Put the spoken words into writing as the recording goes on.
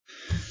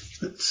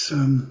Let's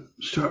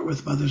start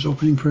with Mother's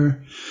opening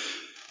prayer.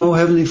 O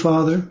Heavenly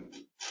Father,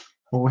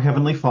 O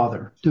Heavenly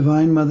Father,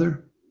 Divine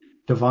Mother,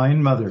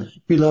 Divine Mother,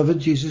 beloved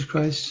Jesus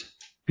Christ,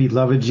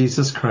 beloved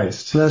Jesus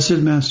Christ, Blessed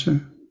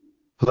Master,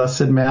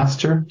 Blessed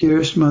Master,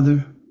 dearest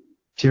Mother,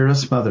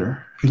 dearest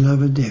Mother,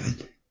 beloved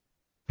David,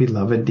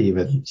 beloved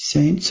David,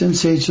 saints and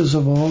sages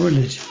of all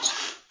religions,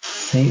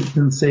 saints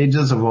and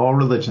sages of all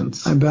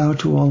religions, I bow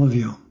to all of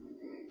you.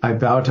 I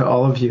bow to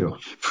all of you.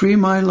 Free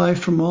my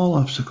life from all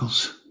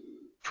obstacles,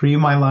 Free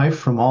my life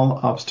from all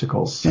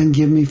obstacles, and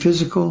give me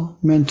physical,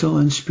 mental,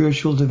 and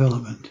spiritual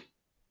development.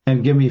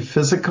 and give me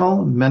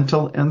physical,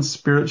 mental, and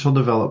spiritual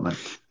development.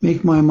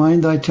 Make my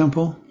mind thy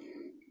temple,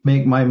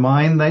 Make my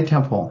mind thy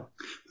temple.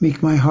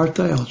 make my heart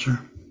thy altar,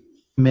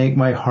 Make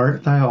my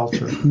heart thy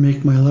altar.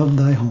 make my love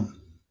thy home.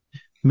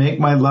 Make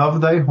my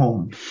love thy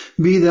home.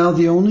 Be thou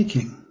the only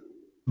King,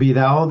 Be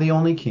thou the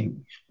only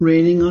King,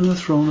 reigning on the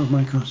throne of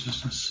my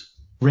consciousness.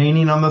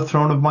 reigning on the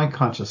throne of my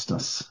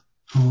consciousness.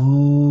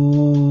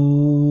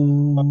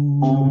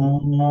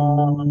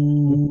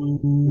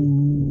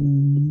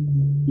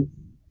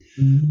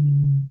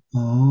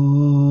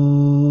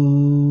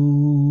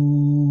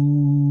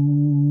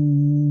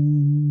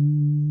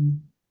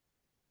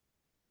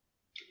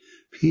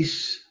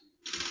 Peace,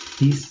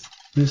 Peace,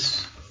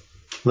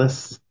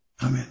 bliss.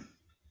 Amen.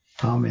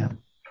 Amen.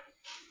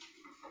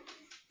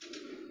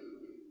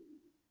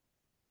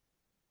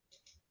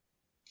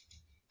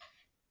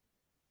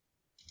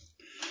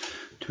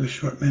 Do a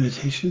short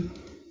meditation.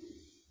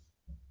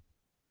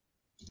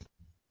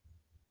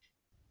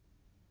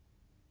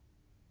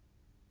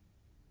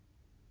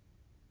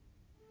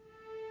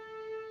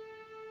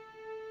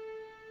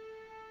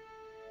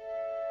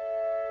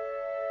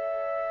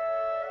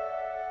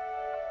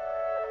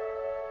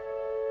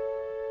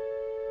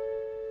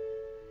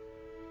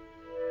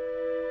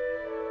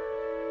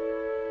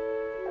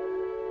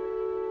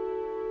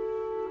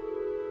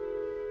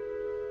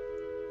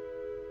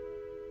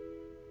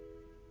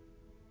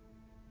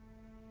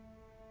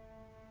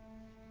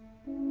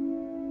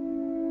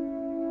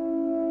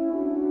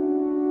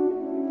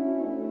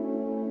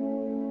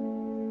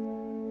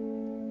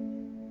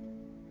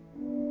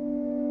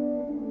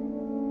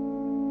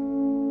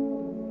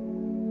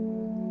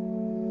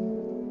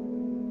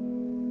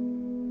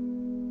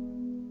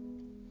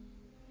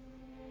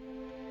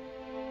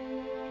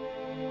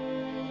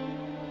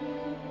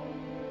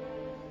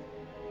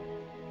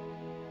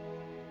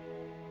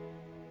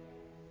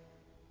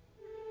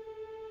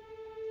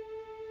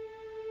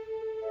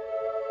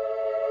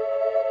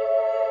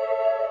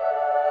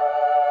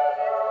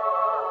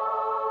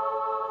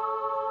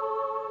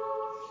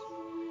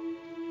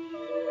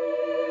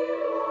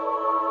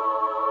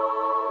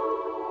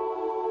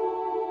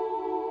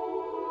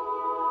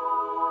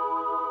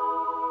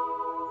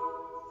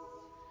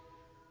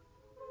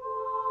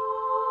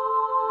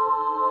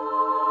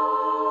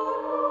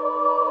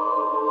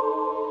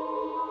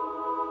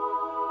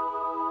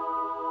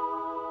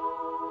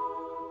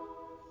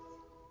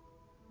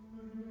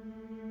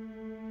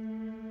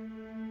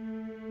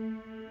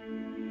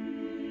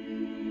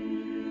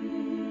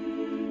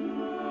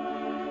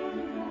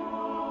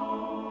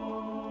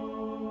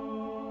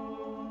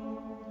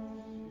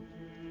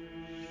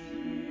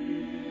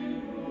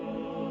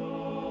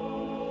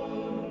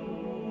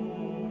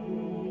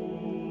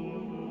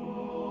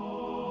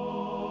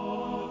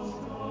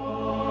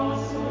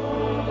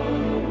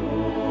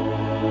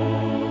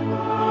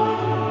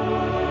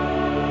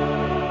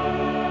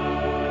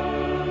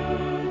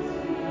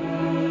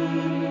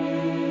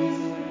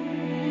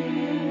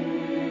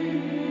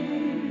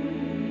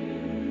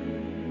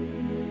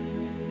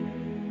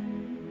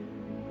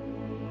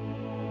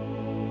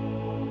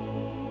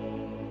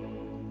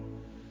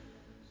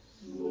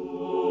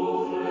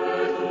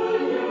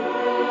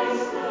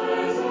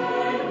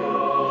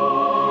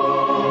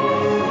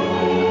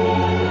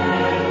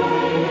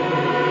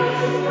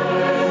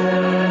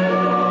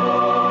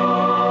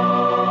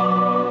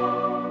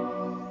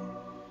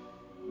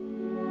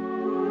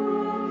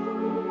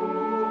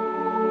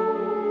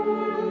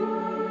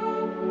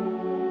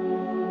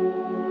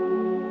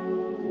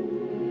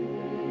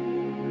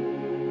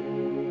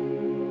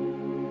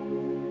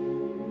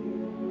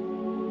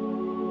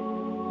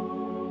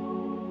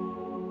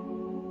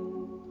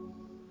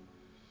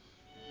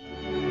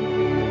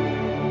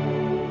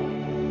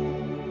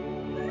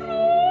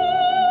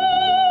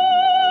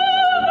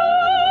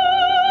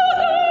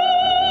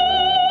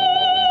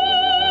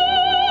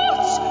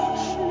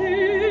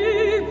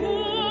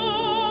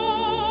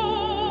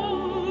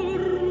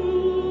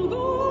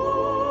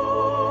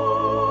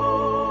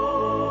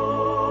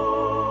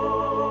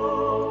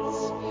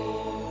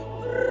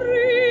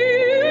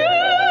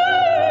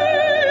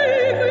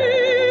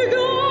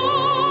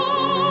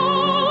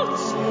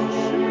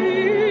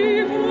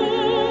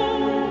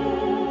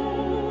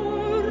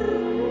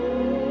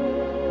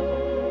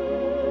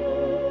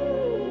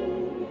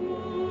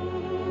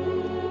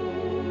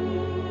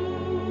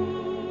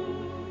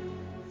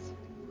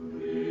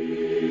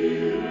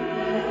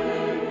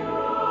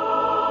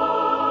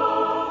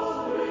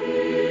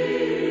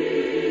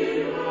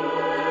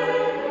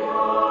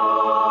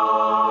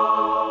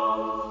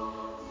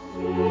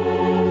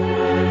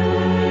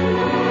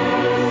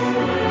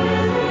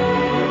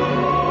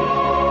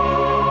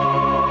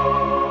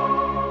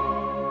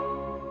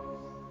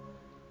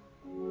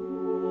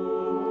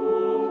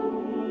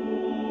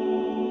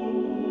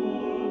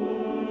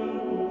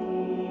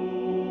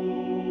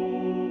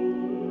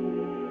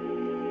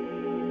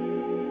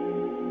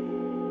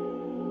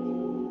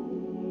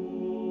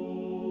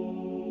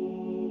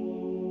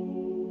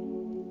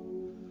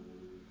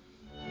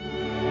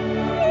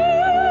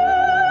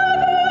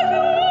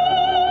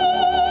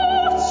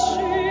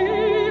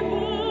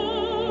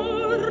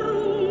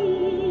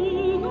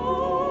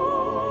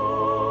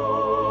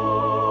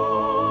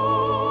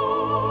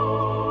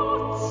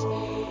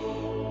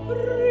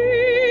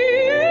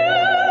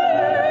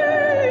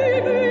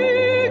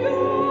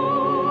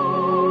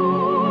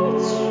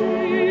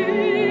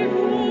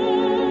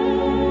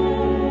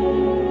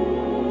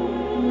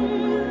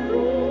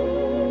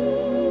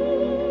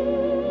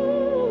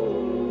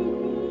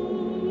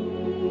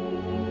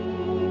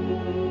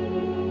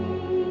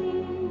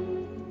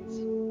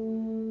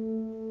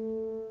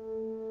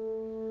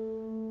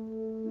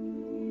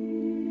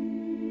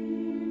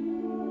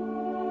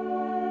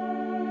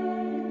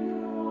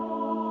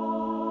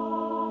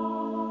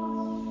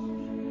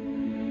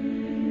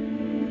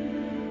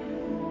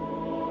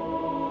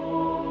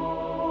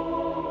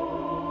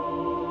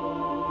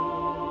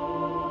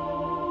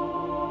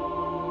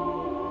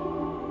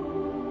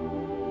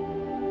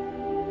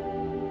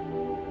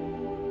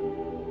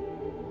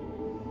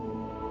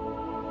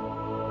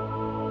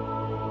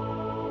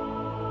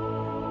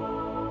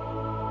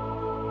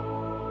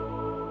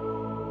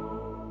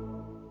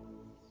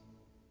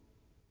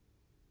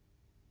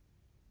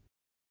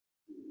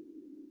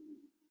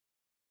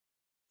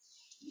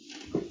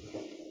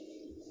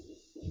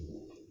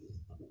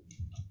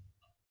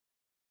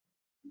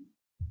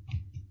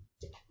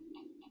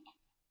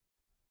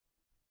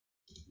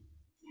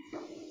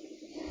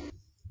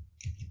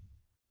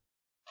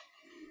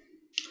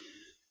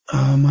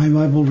 My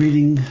Bible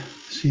reading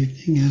this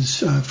evening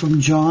is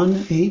from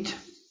John 8,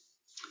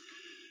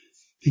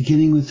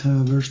 beginning with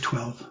verse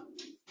 12.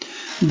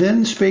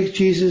 Then spake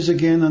Jesus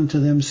again unto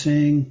them,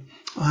 saying,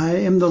 I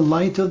am the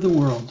light of the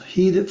world.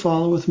 He that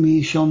followeth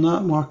me shall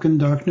not walk in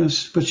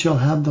darkness, but shall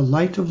have the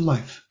light of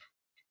life.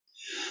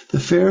 The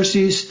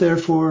Pharisees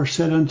therefore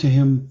said unto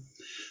him,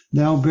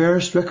 Thou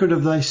bearest record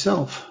of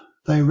thyself.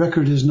 Thy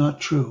record is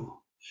not true.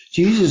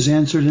 Jesus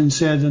answered and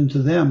said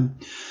unto them,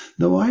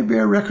 Though I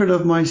bear record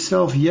of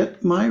myself,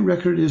 yet my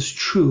record is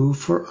true,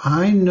 for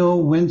I know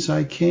whence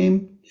I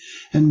came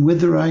and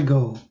whither I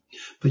go.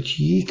 But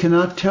ye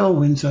cannot tell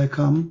whence I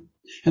come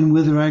and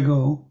whither I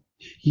go.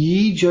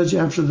 Ye judge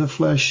after the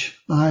flesh,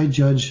 I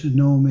judge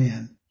no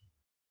man.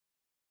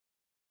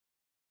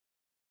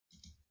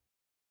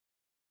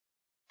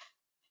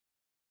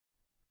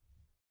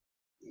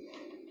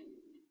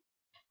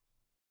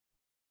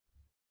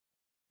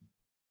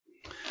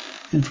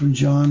 And from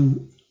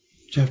John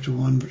chapter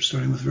 1,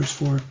 starting with verse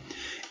 4,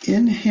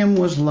 In him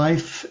was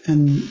life,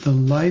 and the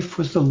life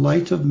was the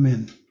light of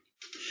men.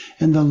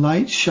 And the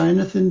light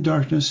shineth in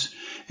darkness,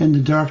 and the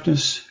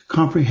darkness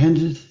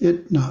comprehendeth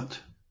it not.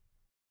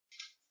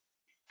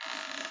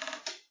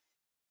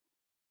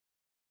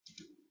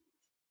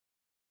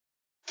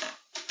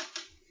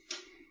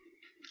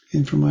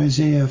 And from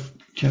Isaiah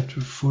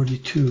chapter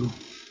 42,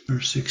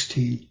 verse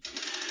 16,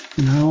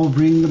 And I will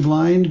bring the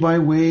blind by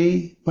a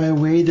way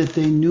that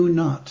they knew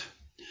not.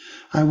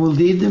 I will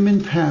lead them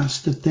in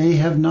paths that they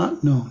have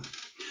not known.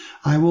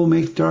 I will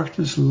make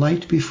darkness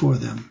light before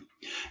them,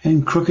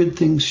 and crooked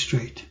things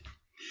straight.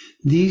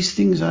 These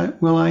things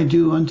will I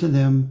do unto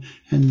them,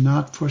 and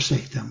not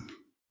forsake them.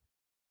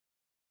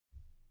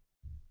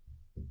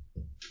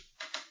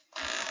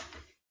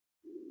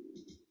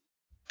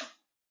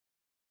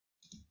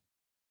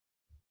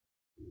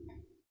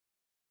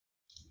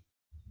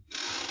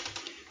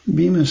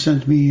 Bhima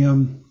sent me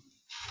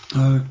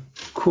a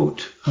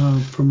quote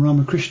from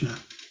Ramakrishna,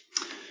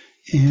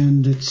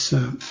 and it's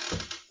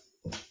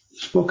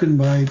spoken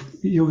by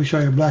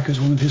Yogacharya Black as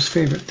one of his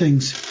favorite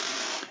things.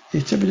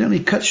 It's evidently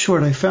cut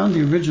short. I found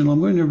the original. I'm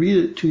going to read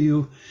it to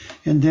you,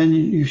 and then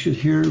you should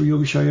hear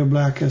Yogacharya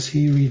Black as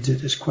he reads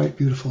it. It's quite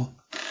beautiful.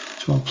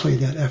 So I'll play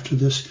that after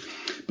this.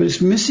 But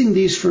it's missing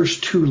these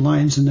first two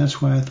lines, and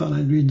that's why I thought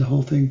I'd read the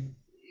whole thing.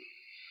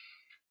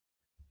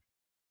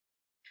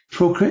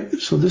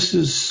 So this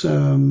is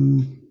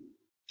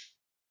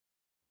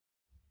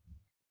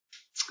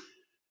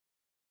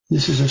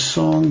a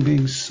song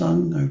being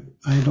sung.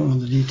 I don't know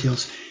the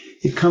details.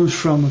 It comes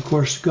from, of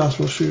course,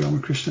 Gospel of Sri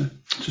Ramakrishna.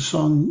 It's a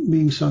song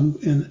being sung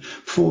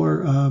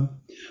for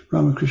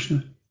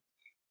Ramakrishna.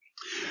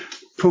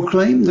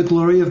 Proclaim the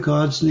glory of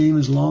God's name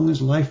as long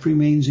as life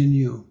remains in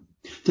you.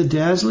 The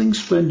dazzling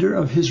splendor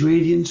of his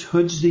radiance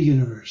hoods the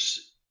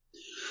universe.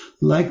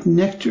 Like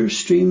nectar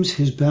streams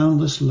his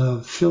boundless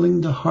love,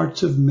 filling the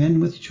hearts of men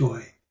with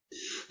joy.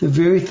 The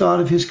very thought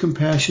of his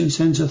compassion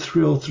sends a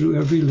thrill through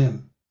every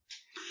limb.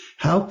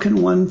 How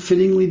can one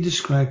fittingly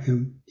describe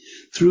him?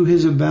 Through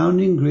his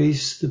abounding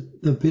grace,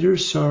 the bitter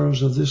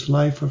sorrows of this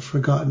life are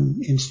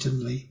forgotten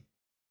instantly.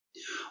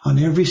 On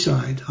every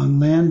side,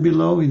 on land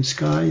below, in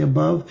sky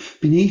above,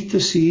 beneath the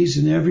seas,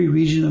 in every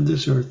region of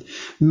this earth,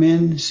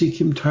 men seek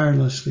him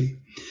tirelessly.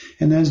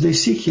 And as they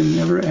seek him,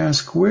 never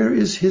ask, where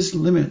is his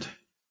limit?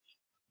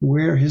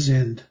 Where his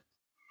end?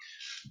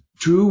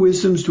 True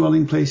wisdom's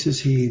dwelling place is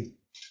he,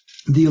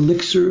 the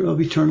elixir of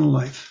eternal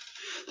life,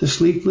 the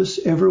sleepless,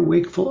 ever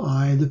wakeful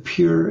eye, the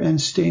pure and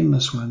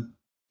stainless one.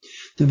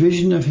 The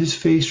vision of his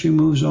face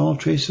removes all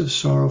trace of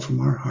sorrow from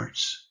our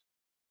hearts.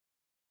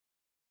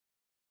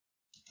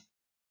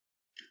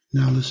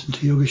 Now listen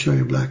to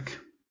Yogacharya Black.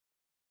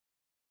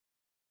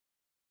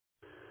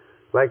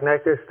 Like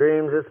nectar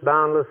streams its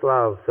boundless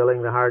love,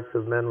 filling the hearts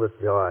of men with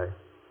joy.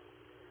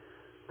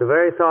 The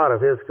very thought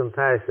of his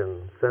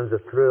compassion sends a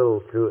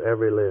thrill through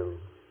every limb.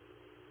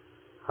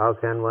 How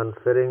can one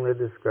fittingly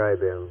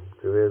describe him?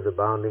 Through his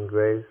abounding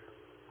grace,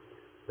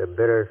 the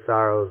bitter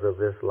sorrows of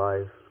this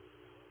life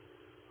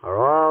are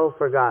all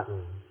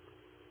forgotten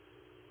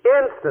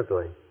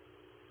instantly.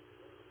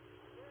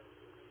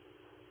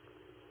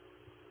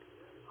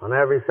 On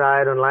every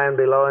side, on land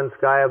below and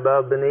sky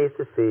above, beneath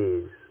the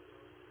seas,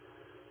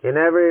 in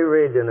every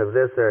region of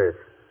this earth,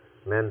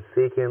 men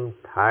seek him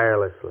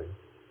tirelessly.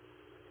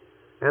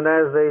 And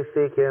as they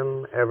seek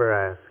him, ever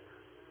ask,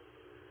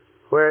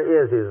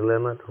 where is his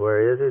limit?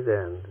 Where is his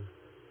end?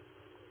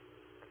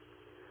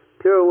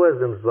 Pure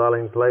wisdom's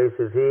dwelling place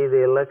is he,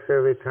 the elixir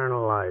of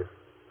eternal life,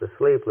 the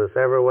sleepless,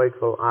 ever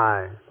wakeful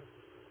eye,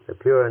 the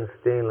pure and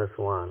stainless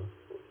one.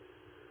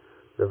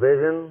 The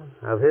vision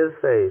of his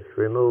face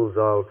removes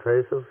all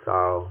trace of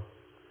sorrow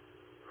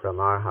from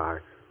our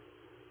hearts.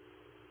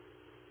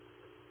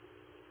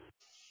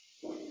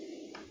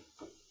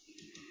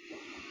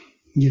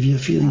 Give you a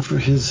feeling for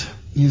his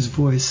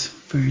voice.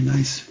 Very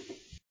nice.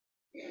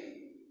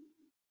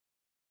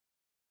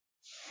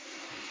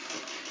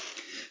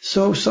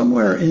 So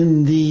somewhere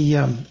in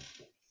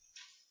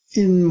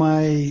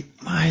my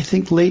I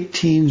think late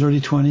teens,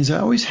 early 20s, I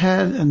always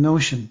had a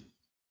notion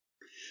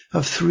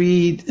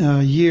three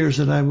years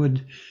that I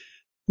would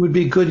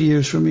be good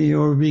years for me,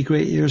 or would be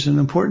great years and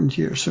important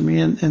years for me.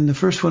 And the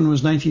first one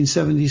was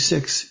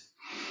 1976,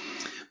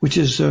 which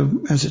is,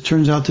 as it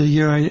turns out, the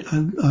year I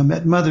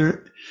met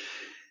Mother.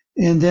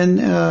 And then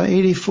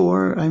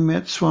 84, I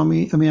met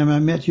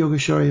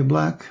Yogacharya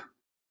Black.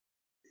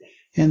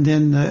 And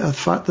then the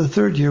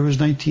third year was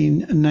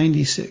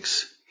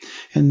 1996.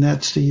 And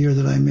that's the year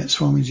that I met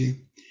Swami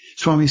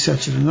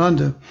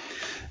Satchidananda.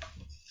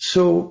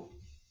 So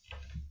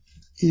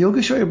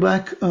Yogacharya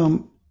Black,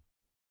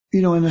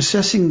 in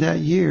assessing that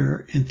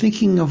year and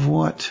thinking of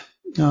what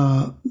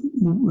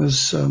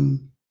was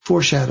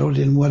foreshadowed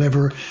in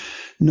whatever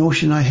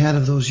notion I had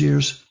of those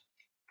years,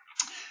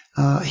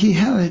 he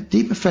had a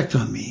deep effect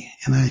on me,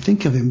 and I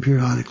think of him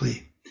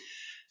periodically.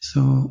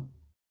 So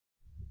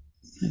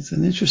it's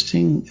an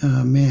interesting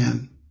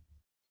man.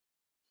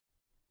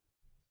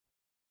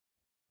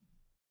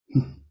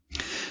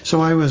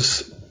 So I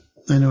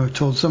know I've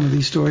told some of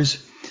these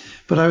stories,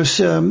 but I was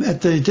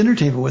at the dinner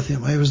table with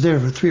him. I was there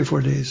for 3 or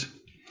 4 days.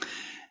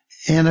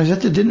 And I was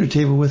at the dinner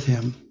table with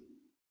him.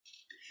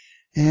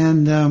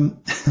 And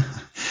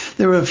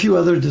there were a few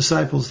other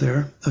disciples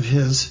there of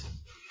his.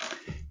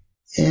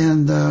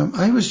 And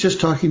I was just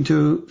talking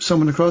to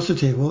someone across the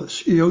table.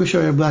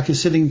 Yogacharya Black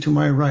is sitting to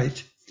my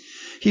right.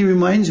 He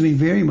reminds me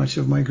very much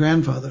of my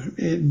grandfather,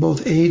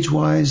 both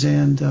age-wise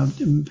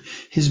and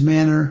his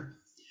manner,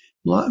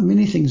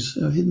 many things,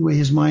 the way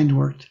his mind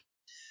worked.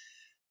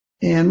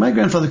 And my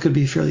grandfather could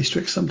be fairly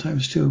strict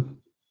sometimes too.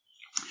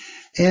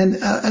 And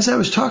as I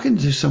was talking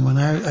to someone,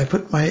 I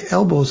put my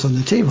elbows on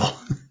the table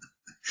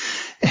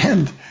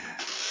and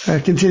I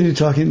continued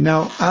talking.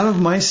 Now, out of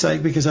my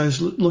sight, because I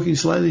was looking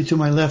slightly to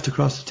my left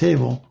across the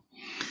table,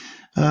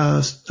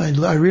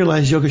 I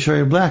realized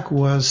Yogacharya Black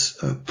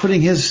was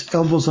putting his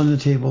elbows on the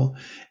table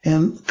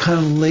and kind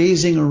of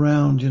lazing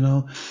around,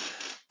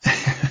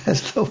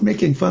 as though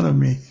making fun of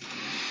me,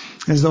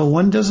 as though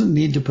one doesn't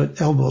need to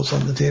put elbows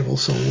on the table.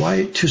 So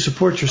why, to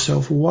support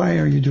yourself, why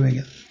are you doing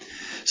it?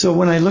 So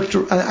when I looked,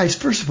 I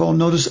first of all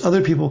noticed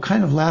other people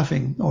kind of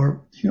laughing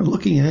or,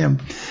 looking at him.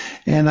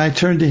 And I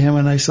turned to him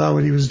and I saw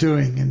what he was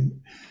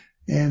doing.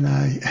 And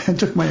I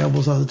took my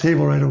elbows off the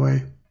table right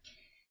away.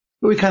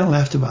 But we kind of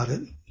laughed about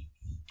it.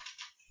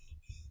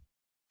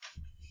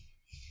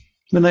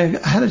 When I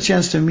had a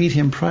chance to meet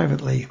him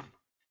privately,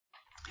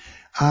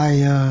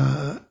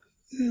 I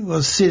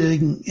was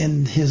sitting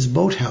in his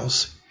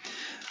boathouse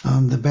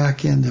on the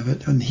back end of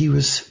it, and he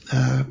was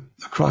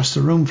across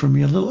the room from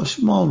me, a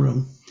small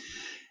room.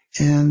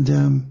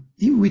 And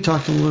we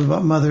talked a little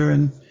about Mother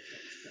and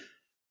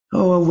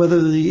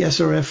whether the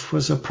SRF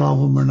was a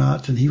problem or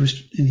not. And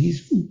he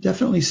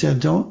definitely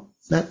said,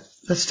 that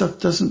stuff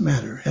doesn't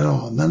matter at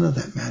all. None of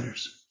that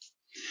matters.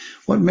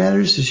 What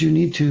matters is you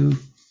need to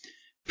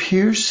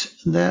pierce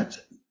that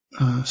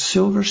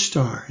silver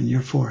star in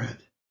your forehead.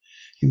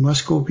 You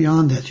must go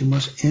beyond that. You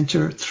must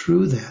enter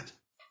through that.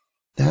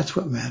 That's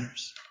what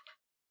matters.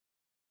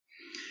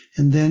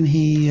 And then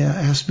he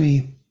asked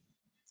me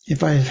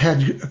if I have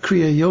had a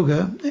Kriya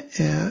Yoga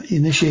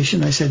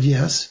initiation. I said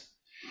yes.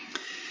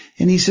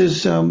 And he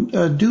says,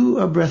 do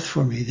a breath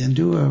for me, then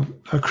do a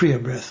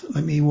Kriya breath.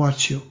 Let me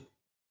watch you.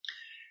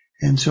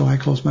 And so I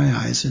closed my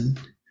eyes and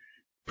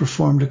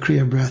performed a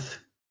Kriya breath.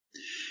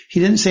 He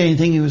didn't say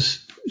anything. He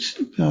was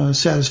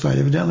satisfied,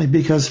 evidently,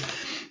 because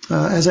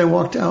as I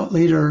walked out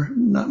later,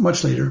 not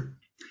much later,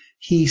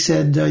 he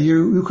said,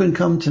 you can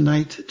come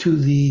tonight to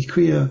the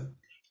Kriya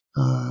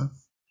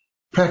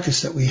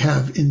practice that we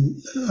have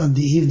on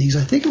the evenings.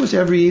 I think it was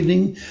every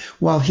evening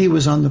while he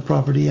was on the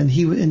property, and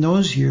he in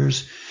those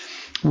years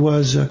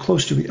was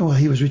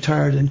he was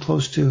retired and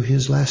close to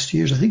his last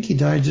years. I think he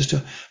died just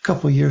a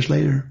couple of years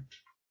later.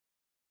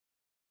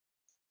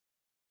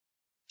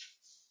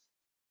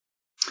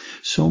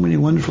 So many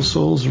wonderful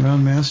souls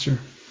around Master.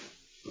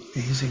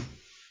 Amazing.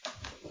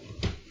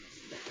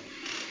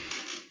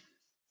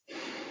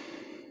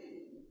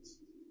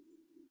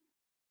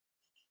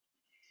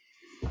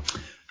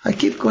 I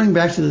keep going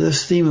back to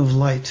this theme of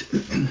light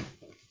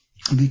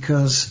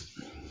because,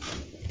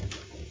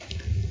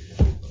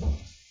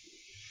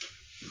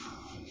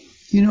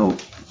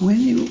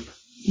 when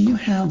you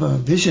have a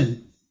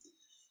vision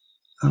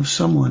of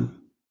someone,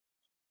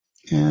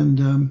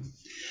 and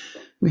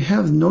we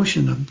have the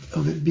notion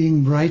of it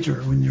being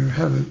brighter when you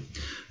have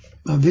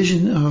a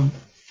vision of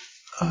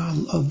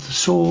the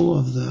soul,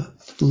 of the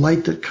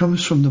light that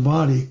comes from the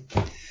body.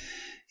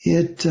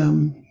 It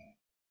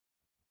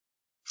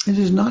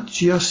is not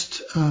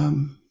just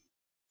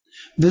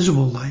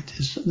visible light.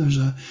 There's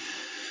a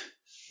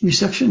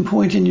reception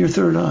point in your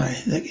third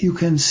eye that you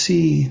can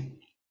see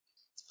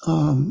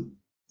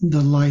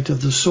the light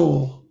of the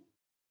soul.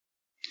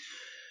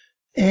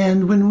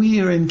 And when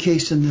we are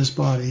encased in this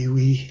body,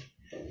 we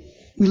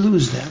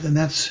lose that. And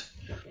that's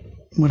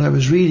what I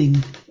was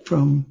reading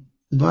from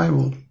the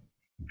Bible,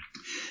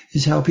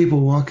 is how people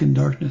walk in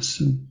darkness.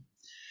 And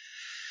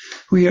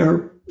we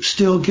are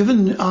still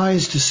given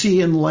eyes to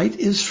see, and light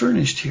is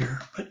furnished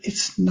here, but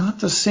it's not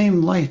the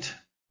same light.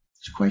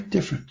 It's quite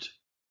different.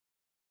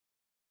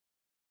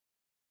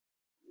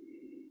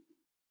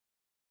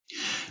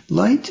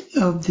 Light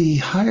of the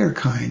higher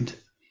kind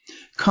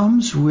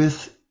comes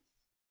with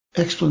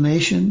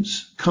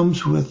explanations,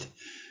 comes with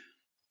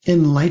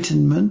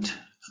enlightenment,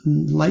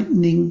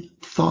 enlightening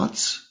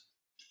thoughts,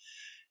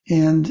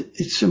 and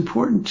it's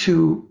important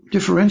to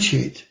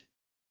differentiate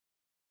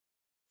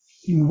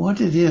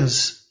what it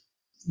is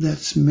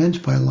that's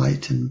meant by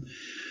light and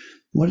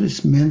what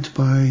is meant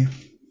by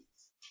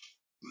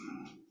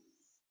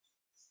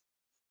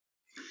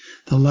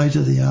the light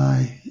of the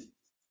eye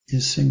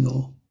is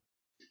single.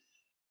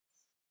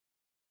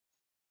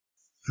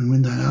 And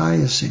when thine eye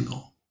is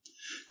single,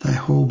 thy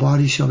whole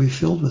body shall be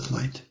filled with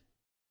light.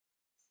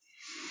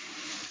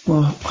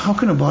 Well, how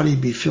can a body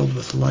be filled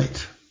with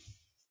light?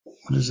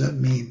 What does that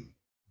mean?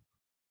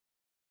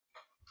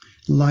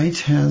 Light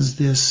has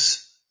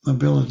this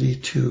ability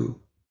to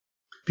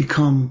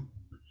become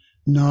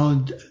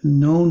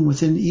known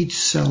within each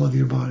cell of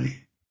your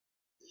body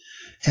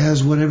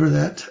as whatever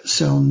that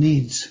cell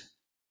needs.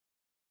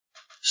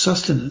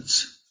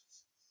 Sustenance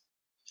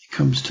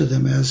comes to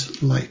them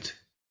as light.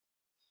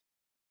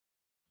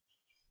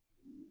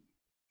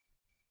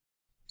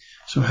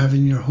 So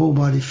having your whole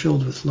body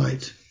filled with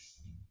light.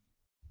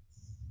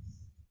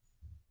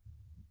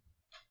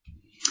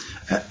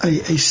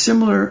 A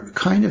similar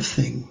kind of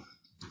thing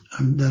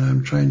that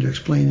I'm trying to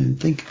explain and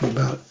thinking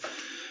about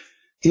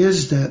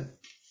is that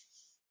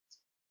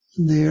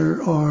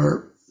there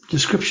are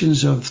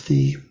descriptions of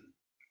the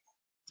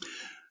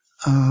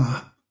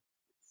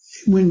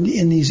when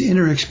in these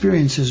inner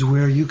experiences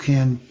where you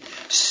can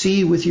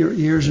see with your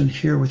ears and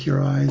hear with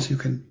your eyes, you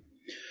can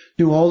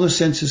do all the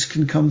senses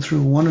can come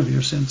through one of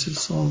your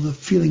senses, all the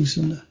feelings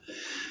and the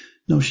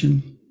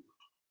notion.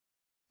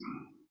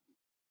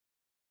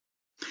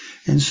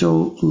 And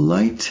so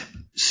light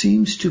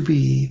seems to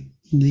be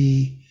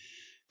the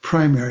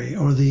primary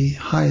or the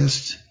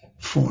highest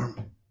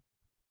form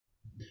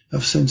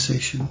of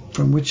sensation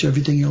from which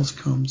everything else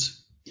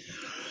comes.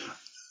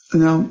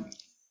 Now,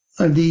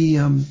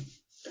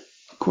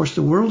 of course,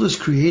 the world is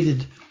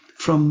created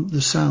from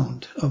the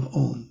sound of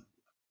Om.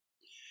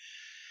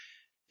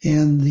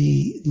 And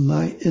the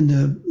light in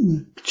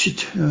the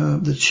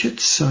chit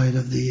side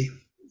of the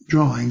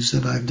drawings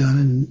that I've done,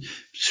 and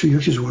Sri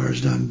Yukteswar has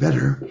done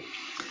better,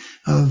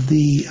 of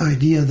the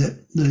idea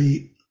that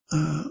the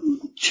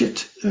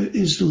chit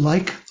is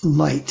like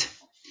light,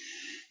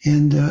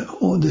 and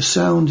the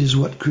sound is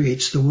what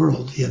creates the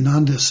world, the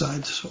Ananda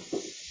side. So,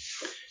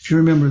 if you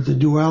remember, the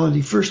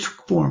duality first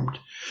formed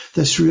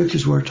that Sri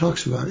Yukteswar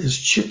talks about is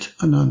Chit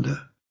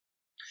Ananda,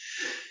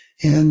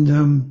 and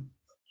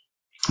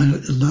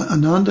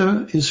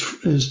Ananda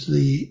is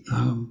the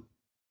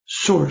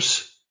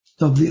source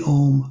of the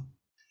Om,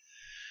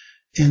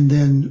 and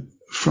then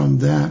from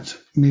that,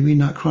 maybe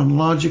not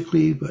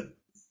chronologically, but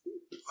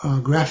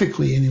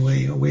graphically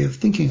anyway, a way of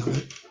thinking of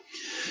it,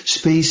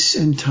 space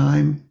and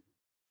time,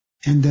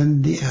 and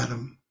then the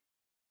atom.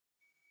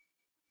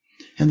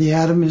 And the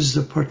atom is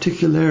the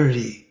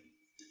particularity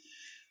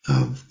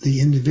of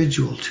the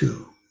individual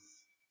too.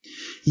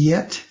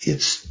 Yet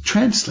it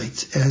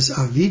translates as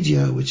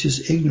avidya, which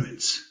is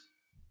ignorance.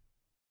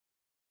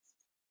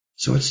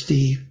 So it's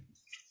the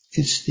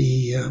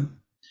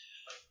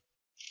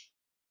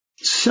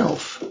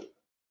self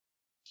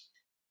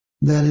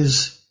that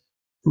is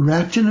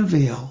wrapped in a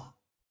veil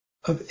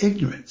of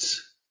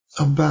ignorance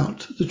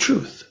about the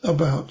truth,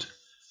 about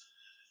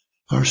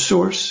our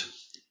source,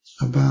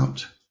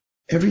 about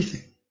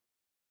everything.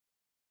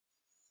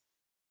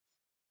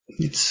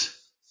 It's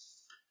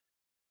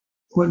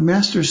what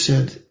Master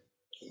said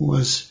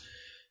was,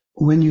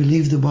 when you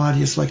leave the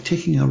body, it's like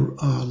taking a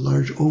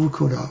large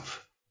overcoat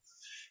off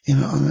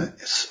on a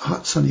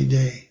hot sunny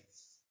day.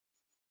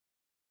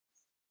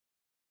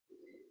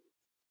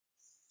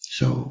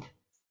 So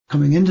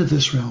coming into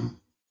this realm,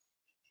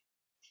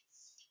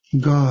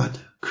 God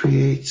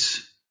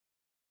creates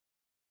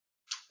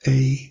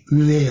a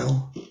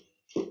veil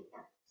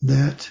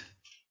that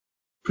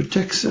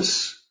protects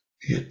us.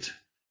 It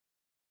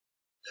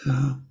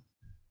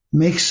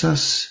makes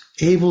us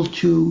able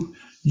to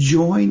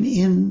join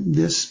in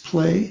this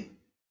play.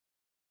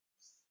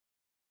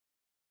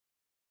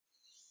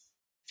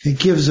 It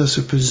gives us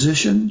a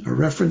position, a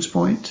reference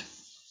point.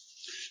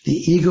 The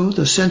ego,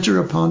 the center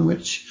around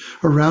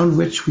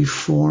which we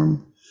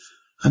form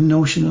a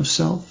notion of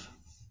self.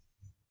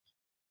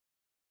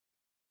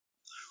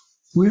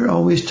 We're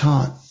always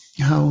taught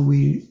how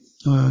we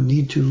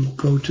need to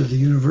go to the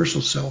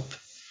universal self.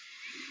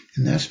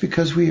 And that's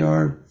because we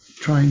are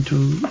trying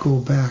to go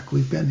back.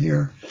 We've been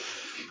here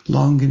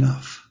long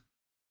enough.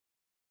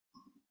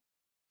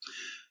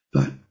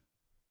 But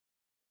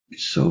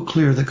it's so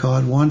clear that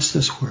God wants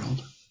this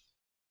world.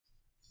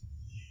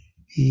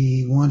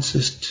 He wants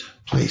this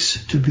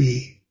place to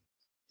be.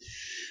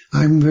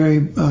 I'm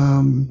very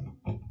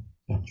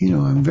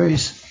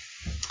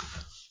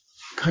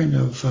kind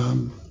of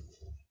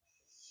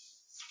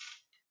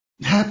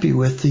happy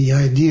with the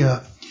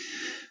idea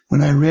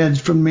when I read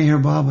from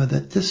Meher Baba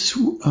that this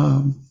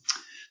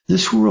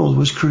world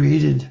was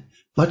created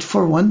but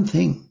for one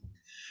thing,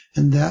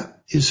 and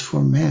that is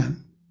for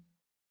man.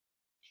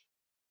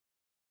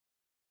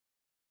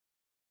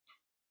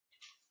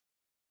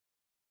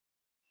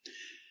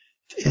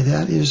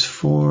 that is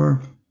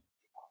for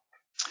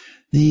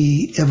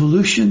the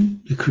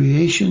evolution, the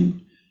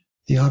creation,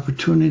 the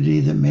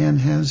opportunity that man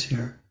has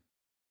here.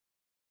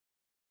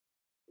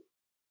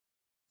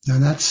 Now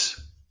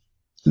that's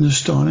an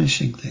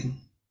astonishing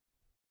thing.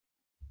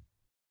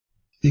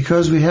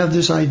 Because we have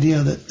this idea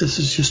that this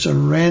is just a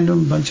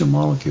random bunch of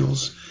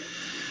molecules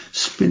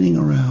spinning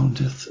around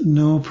with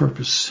no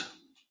purpose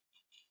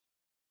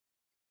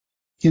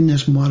in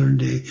this modern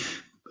day.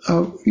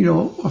 A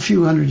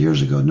few hundred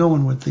years ago, no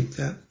one would think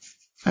that.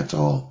 That's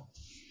all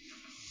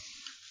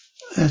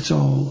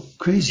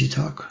crazy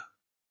talk.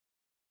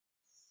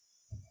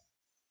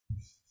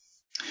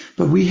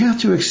 But we have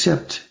to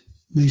accept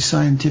the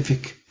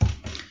scientific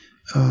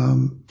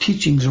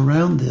teachings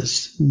around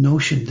this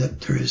notion that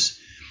there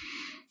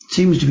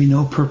seems to be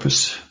no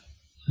purpose,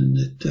 and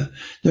that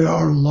there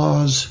are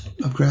laws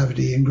of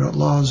gravity and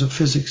laws of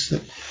physics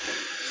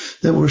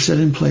that were set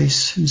in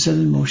place and set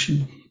in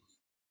motion,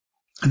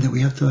 and that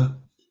we have to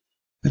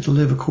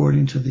live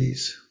according to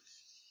these.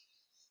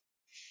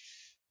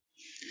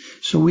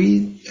 So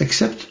we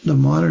accept the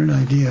modern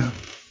idea,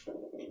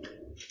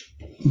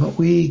 but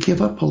we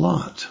give up a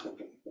lot.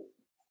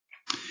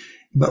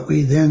 But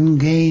we then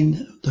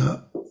gain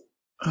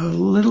a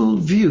little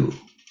view,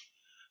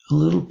 a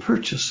little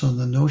purchase on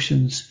the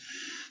notions,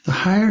 the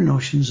higher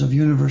notions of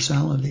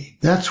universality.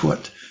 That's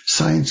what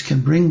science can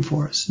bring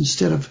for us,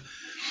 instead of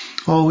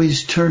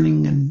always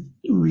turning and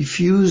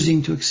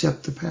refusing to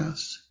accept the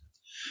past.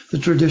 The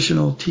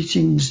traditional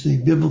teachings,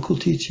 the biblical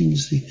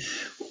teachings, the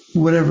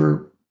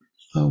whatever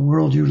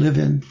world you live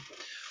in,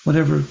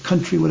 whatever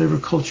country, whatever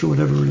culture,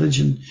 whatever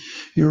religion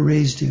you're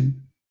raised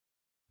in,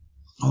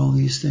 all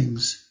these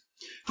things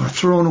are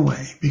thrown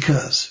away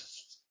because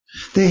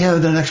they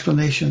have an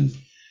explanation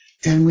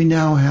and we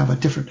now have a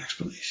different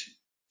explanation.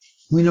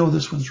 We know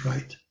this one's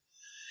right.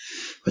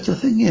 But the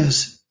thing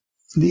is,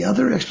 the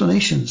other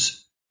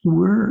explanations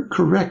were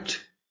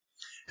correct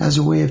as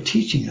a way of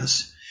teaching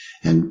us.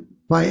 And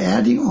by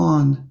adding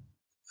on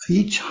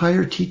each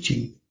higher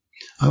teaching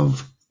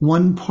of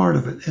one part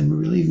of it, and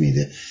believe me,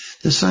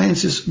 the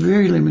science is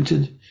very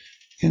limited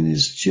and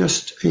is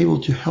just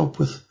able to help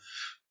with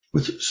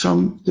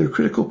some, they're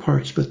critical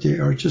parts, but they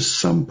are just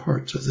some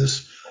parts of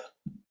this,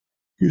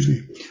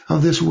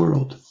 of this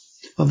world,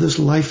 of this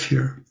life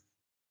here.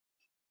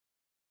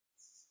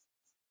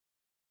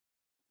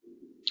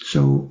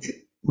 So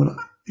what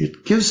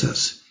it gives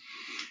us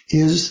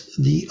is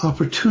the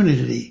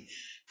opportunity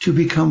to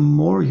become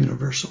more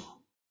universal,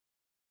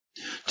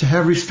 to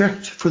have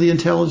respect for the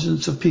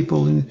intelligence of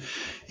people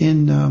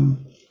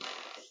in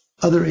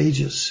other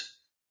ages,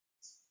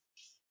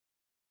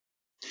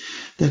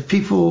 that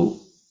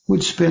people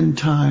would spend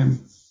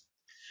time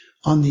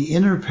on the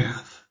inner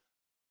path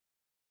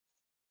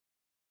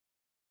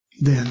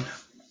then.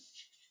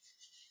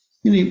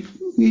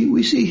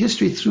 We see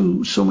history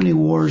through so many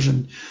wars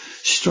and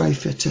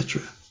strife,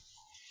 etc.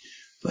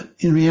 But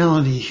in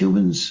reality,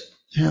 humans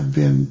have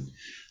been,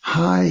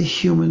 high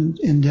human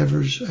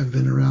endeavors have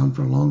been around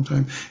for a long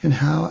time, and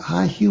how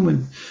high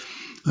human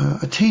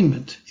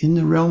attainment in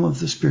the realm of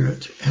the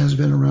spirit has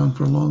been around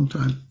for a long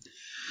time.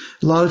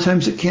 A lot of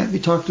times it can't be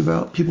talked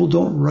about. People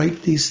don't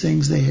write these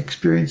things, they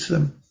experience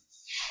them,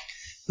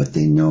 but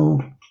they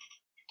know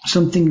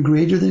something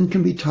greater than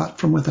can be taught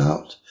from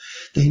without.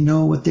 They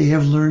know what they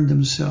have learned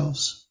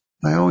themselves.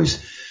 I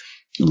always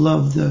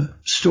love the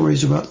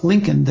stories about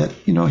Lincoln, that,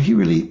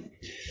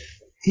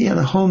 he had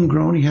a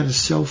homegrown, he had a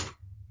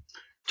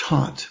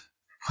self-taught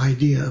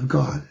idea of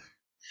God.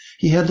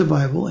 He had the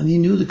Bible and he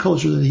knew the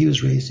culture that he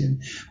was raised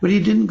in, but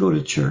he didn't go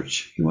to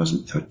church. He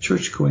wasn't a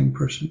church-going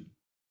person.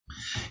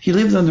 He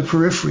lived on the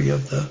periphery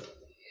of the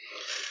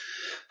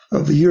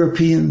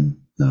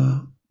European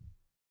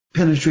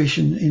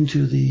penetration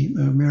into the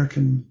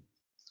American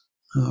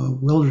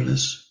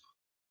wilderness.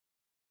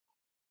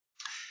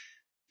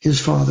 His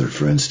father,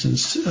 for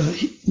instance,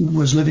 he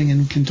was living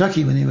in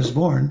Kentucky when he was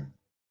born,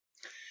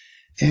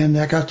 and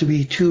that got to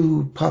be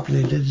too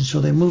populated, and so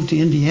they moved to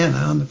Indiana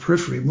on the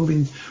periphery,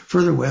 moving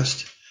further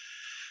west.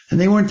 And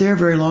they weren't there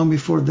very long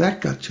before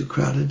that got too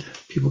crowded,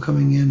 people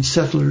coming in,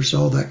 settlers,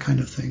 all that kind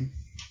of thing.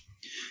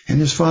 And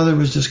his father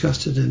was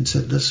disgusted and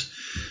said this,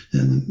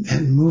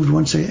 and moved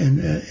once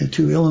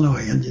to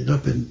Illinois, ended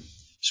up in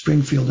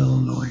Springfield,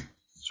 Illinois.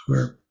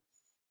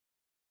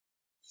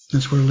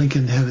 That's where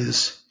Lincoln had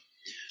his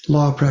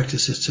law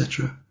practice,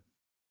 etc.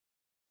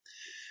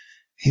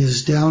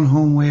 His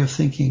down-home way of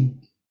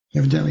thinking,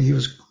 evidently he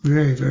was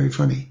very, very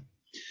funny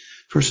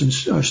person,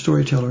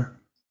 storyteller,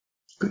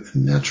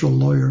 natural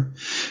lawyer,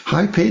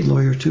 high-paid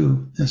lawyer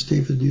too, as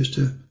David used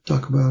to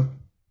talk about.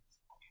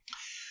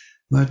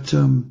 But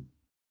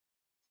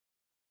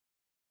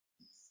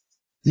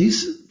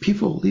these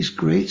people, these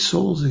great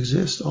souls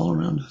exist all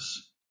around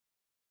us.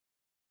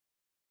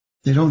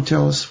 They don't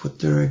tell us what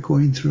they're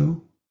going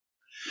through.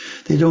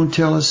 They don't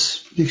tell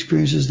us the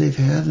experiences they've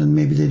had, and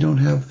maybe they don't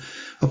have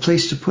a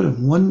place to put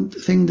them. One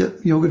thing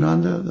that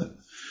Yogananda,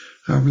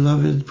 our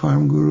beloved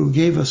Param Guru,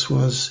 gave us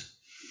was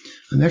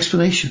an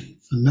explanation,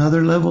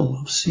 another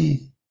level of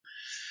seeing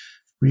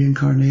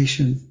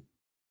reincarnation,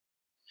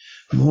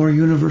 more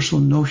universal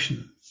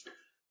notion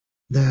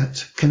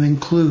that can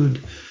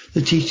include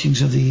the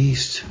teachings of the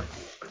East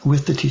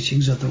with the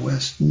teachings of the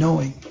West,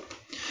 knowing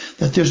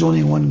that there's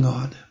only one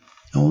God,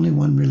 only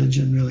one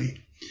religion, really.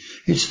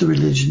 It's the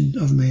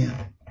religion of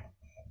man.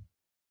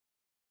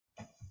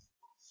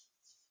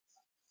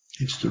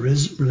 It's the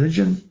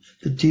religion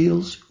that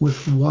deals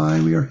with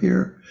why we are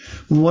here,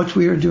 what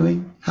we are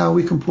doing, how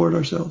we comport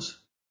ourselves,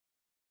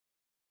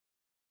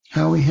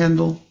 how we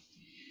handle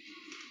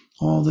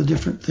all the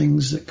different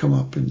things that come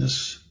up in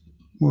this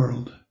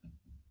world.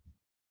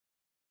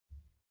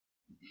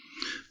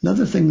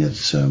 Another thing that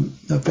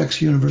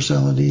affects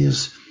universality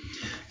is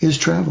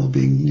travel,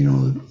 being,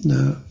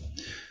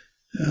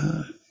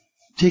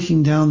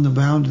 taking down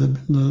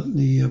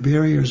the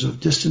barriers of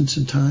distance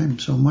and time.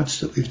 So much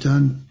that we've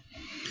done.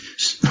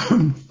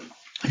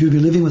 You'll be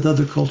living with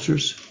other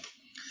cultures,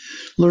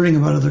 learning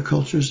about other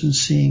cultures, and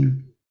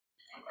seeing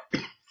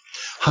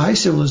high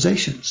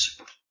civilizations.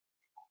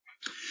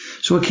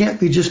 So it can't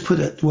be just put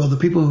at, well, the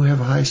people who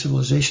have a high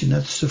civilization,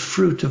 that's the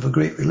fruit of a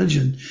great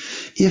religion.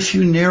 If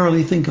you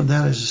narrowly think of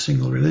that as a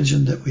single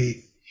religion that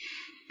we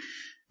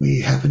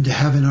happen to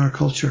have in our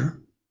culture,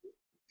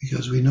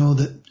 because we know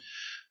that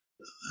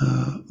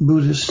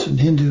Buddhists and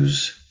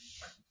Hindus,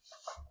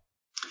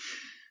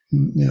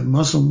 the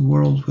Muslim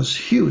world was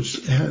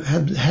huge,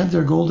 had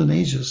their golden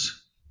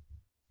ages,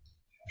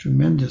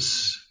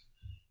 tremendous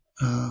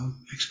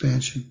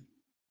expansion.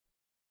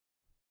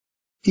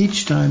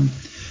 Each time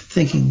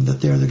thinking that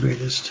they're the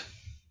greatest.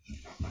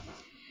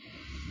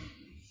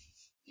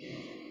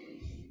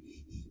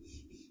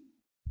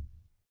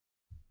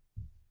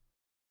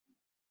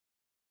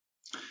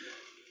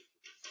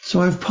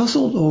 So I've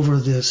puzzled over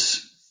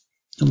this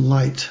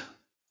light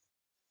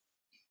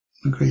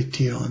a great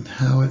deal and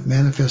how it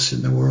manifests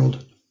in the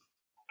world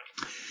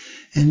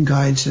and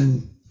guides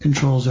and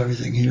controls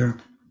everything here.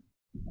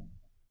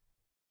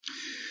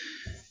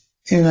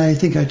 And I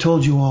think I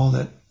told you all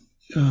that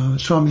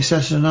Swami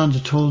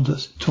Satchidananda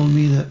told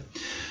me that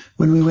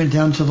when we went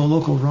down to the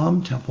local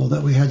Ram temple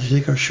that we had to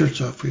take our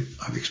shirts off.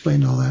 I've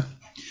explained all that.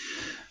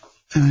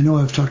 And I know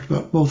I've talked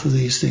about both of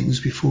these things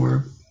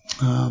before,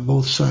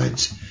 both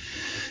sides.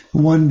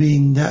 One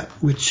being that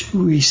which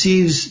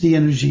receives the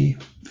energy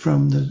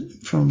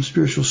from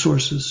spiritual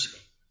sources,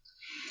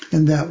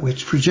 and that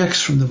which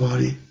projects from the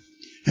body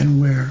and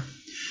where.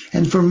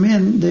 And for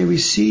men, they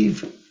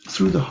receive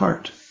through the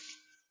heart.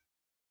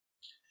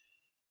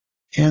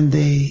 And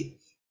they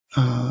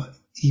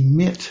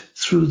emit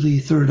through the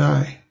third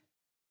eye.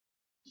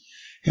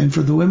 And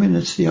for the women,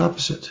 it's the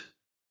opposite.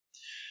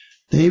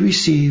 They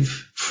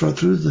receive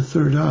through the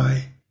third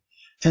eye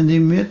and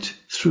emit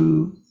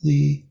through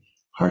the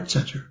heart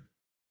center.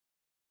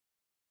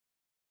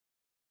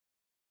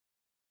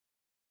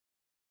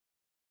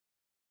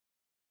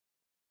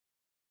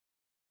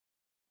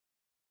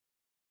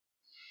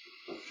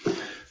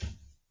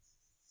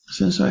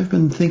 Since I've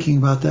been thinking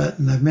about that,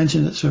 and I've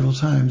mentioned it several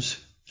times,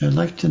 I'd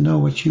like to know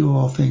what you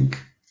all think.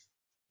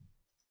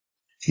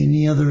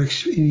 Any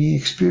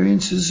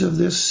experiences of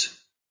this?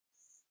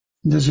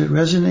 Does it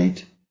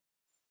resonate?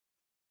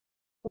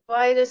 Well,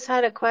 I just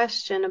had a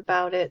question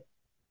about it.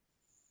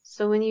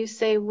 So when you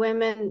say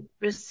women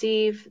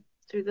receive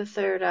through the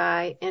third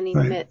eye and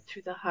emit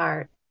through the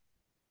heart,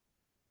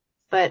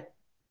 but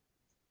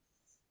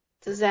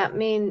does that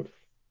mean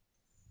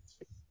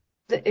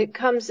that it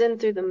comes in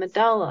through the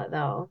medulla,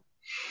 though?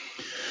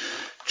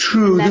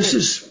 True.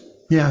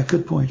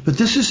 Good point. But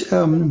this is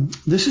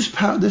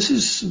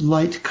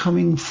light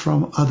coming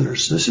from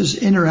others. This is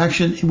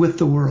interaction with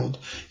the world.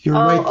 You're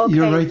right. Okay.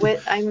 You're right.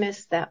 I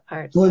missed that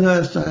part. Well,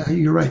 no,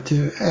 you're right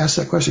to ask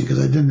that question because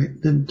I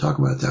didn't talk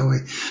about it that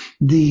way.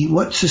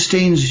 What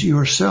sustains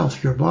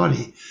yourself, your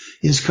body,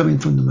 is coming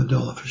from the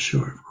medulla for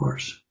sure, of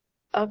course.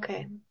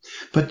 Okay.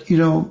 But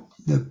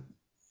the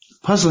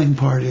puzzling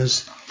part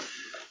is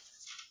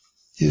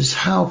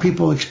how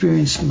people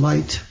experience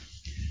light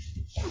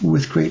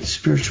with great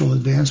spiritual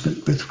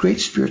advancement, with great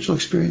spiritual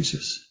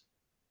experiences.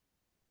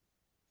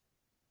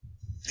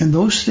 And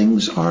those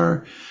things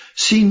are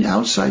seen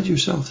outside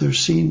yourself. They're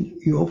seen,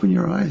 you open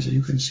your eyes and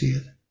you can see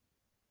it.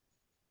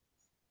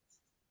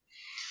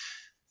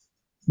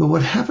 But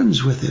what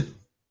happens with it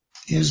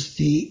is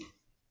the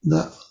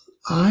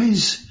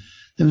eyes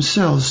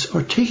themselves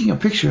are taking a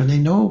picture, and they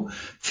know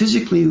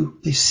physically,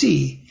 they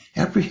see,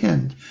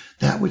 apprehend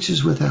that which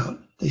is without.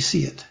 They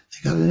see it.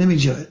 They got an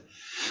image of it.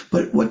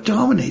 But what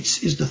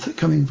dominates is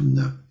coming from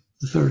the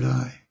third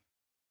eye.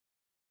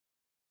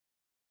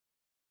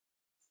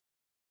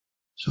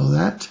 So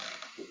that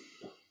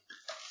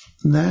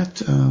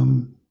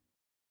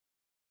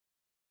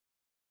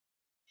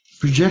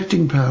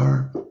projecting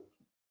power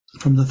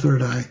from the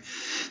third eye,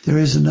 there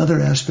is another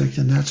aspect,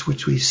 and that's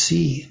which we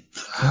see,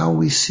 how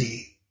we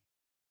see.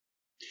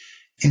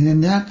 And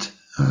in that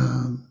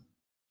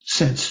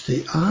sense,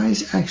 the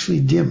eyes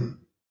actually dim.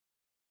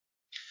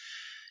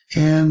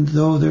 And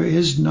though there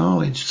is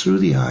knowledge through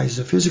the eyes,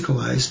 the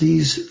physical eyes,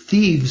 these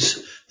thieves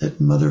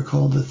that Mother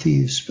called the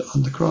thieves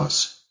on the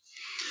cross,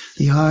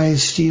 the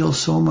eyes steal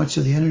so much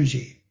of the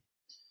energy.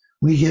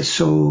 We get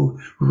so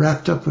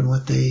wrapped up in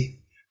what they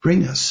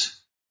bring us.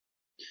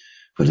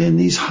 But in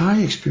these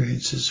high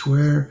experiences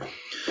where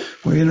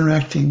we're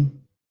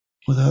interacting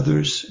with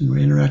others and we're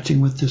interacting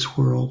with this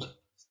world,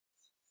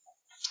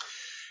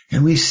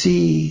 and we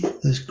see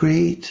this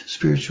great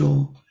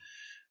spiritual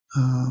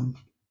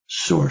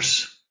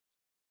source,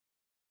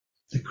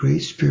 the great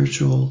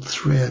spiritual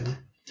thread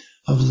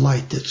of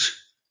light that's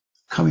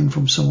coming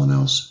from someone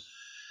else,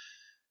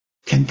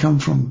 can come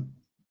from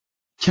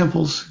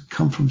temples,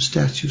 come from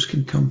statues,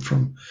 can come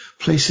from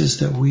places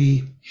that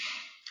we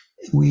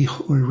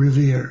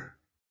revere.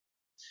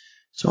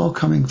 It's all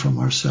coming from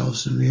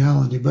ourselves in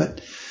reality,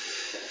 but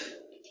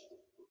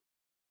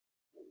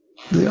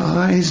the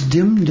eyes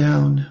dim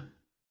down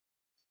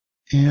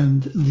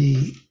and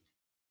the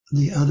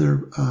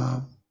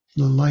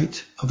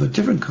light of a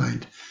different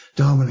kind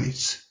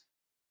dominates.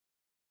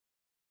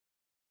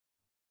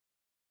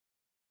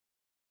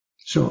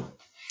 So,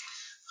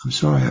 I'm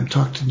sorry, I'm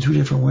talked in two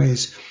different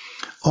ways.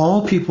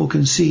 All people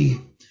can see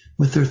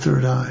with their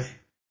third eye.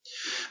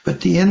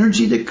 But the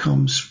energy that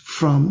comes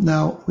from,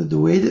 now, with the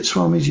way that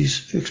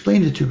Swamiji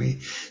explained it to me,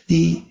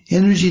 the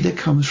energy that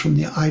comes from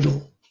the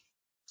idol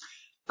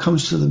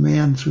comes to the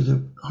man through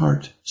the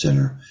heart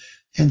center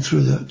and to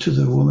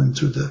the woman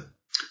through the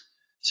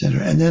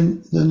center. And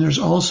then there's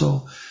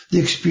also the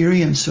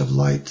experience of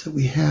light that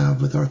we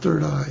have with our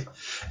third eye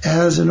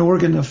as an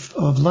organ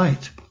of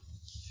light.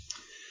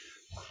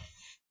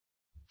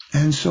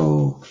 And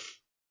so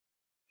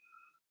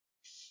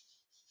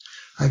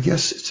I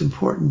guess it's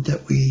important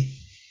that we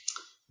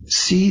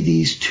see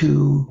these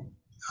two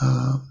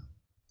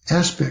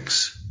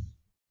aspects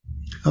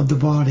of the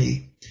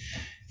body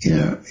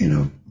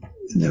in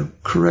a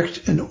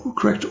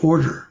correct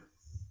order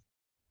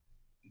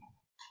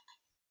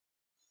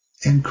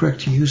and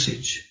correct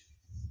usage.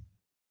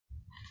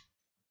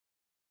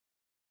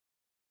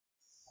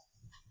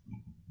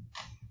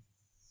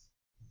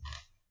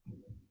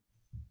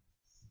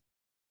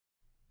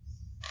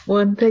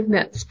 One thing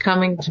that's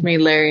coming to me,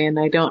 Larry, and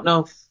I don't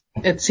know if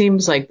it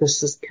seems like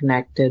this is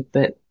connected,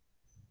 but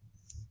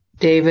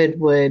David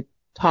would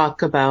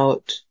talk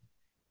about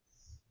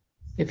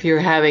if you're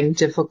having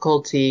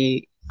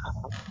difficulty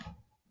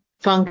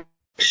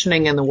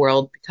functioning in the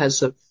world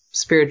because of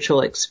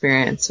spiritual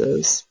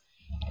experiences,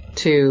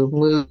 to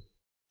move.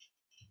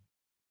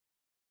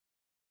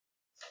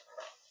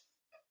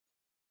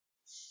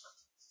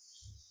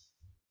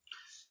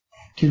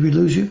 Did we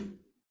lose you?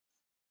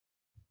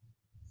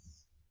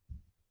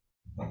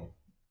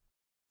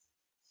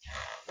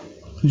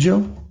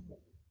 Jill?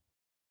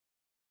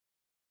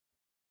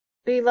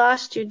 We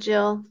lost you,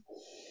 Jill.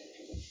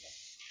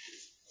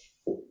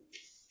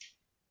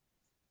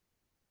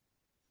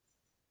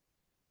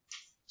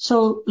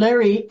 So,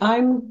 Larry,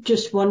 I'm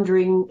just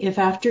wondering if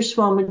after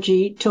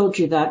Swamiji told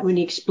you that, when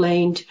he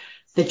explained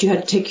that you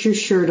had to take your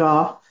shirt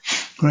off,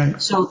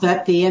 right, so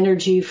that the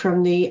energy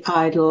from the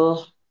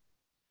idol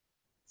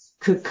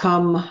could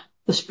come,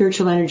 the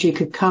spiritual energy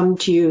could come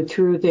to you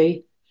through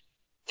the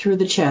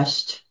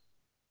chest,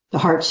 the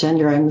heart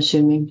center, I'm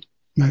assuming.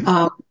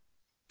 right.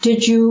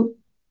 Did you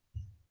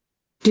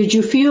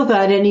feel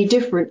that any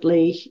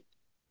differently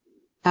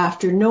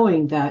after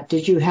knowing that?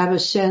 Did you have a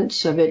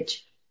sense of it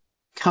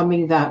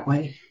coming that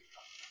way?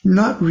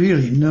 Not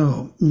really,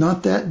 no.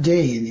 Not that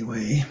day,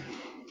 anyway.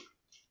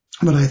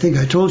 But I think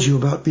I told you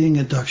about being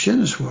at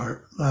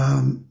Dakshineswar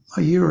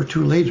a year or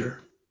two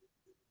later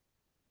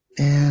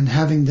and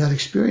having that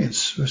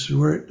experience,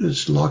 where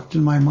it's locked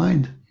in my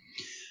mind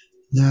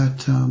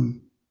that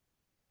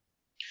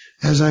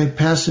as I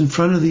passed in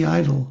front of the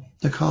idol,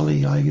 the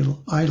Kali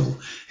idol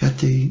at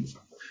the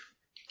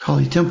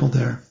Kali temple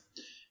there,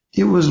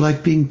 it was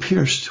like being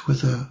pierced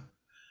with a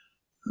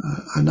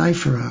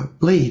knife or a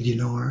blade,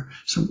 or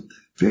some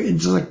very,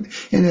 it's like,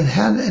 and it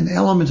had an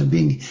element of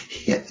being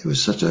hit. It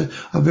was such a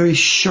very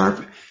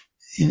sharp,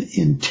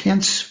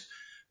 intense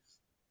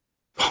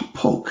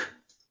poke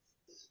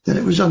that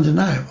it was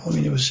undeniable. I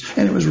mean, it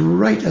was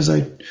right as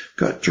I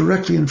got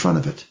directly in front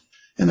of it.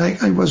 And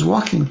I was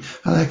walking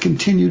and I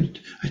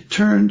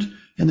turned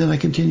and then I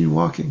continued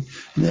walking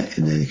and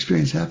the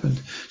experience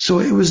happened. So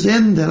it was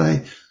then that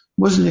I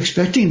wasn't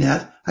expecting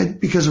that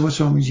because of what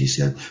Swamiji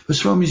said. But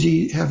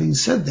Swamiji, having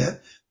said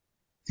that,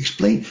 he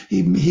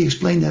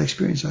explained that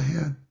experience I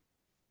had.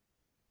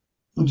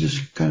 It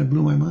just kind of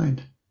blew my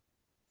mind.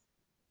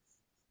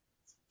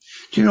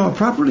 Do you know, a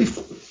properly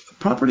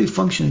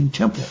functioning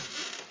temple?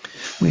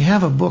 We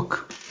have a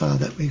book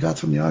that we got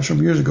from the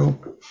ashram years ago.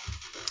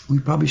 We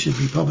probably should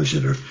republish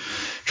it or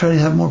try to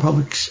have more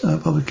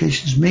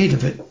publications made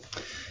of it.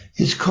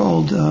 It's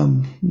called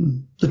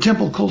The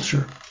Temple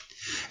Culture.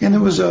 And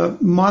there was a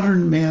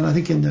modern man, I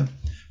think in the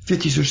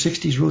 50s or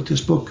 60s, wrote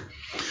this book,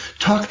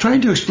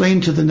 trying to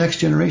explain to the next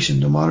generation,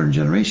 the modern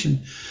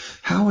generation,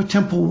 how a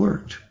temple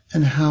worked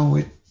and how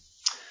it,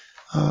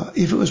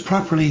 if it was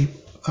properly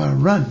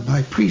run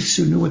by priests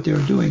who knew what they were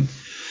doing.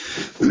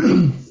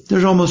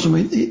 There's almost,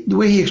 the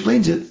way he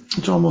explains it,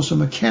 it's almost a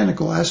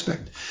mechanical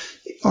aspect.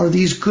 Are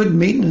these good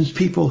maintenance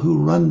people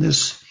who run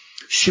this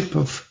ship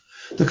of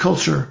the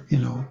culture,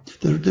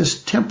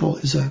 this temple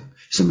is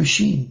a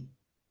machine.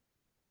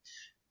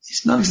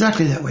 It's not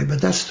exactly that way,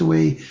 but that's the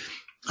way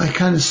I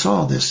kind of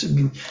saw this. I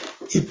mean,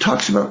 it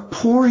talks about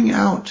pouring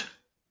out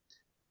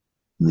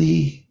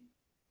the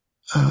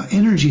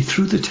energy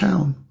through the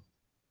town.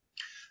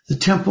 The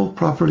temple,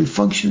 properly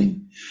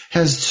functioning,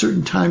 has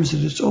certain times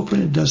that it's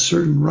open. It does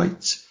certain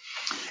rites.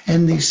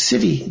 And the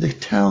city, the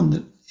town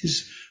that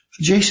is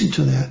adjacent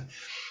to that,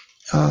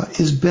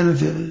 is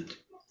benefited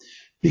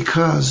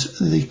because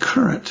the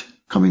current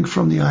coming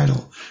from the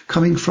idol,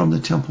 coming from the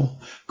temple,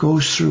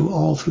 goes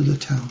all through the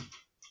town.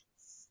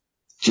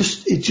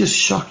 It just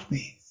shocked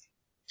me.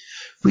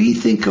 We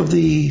think of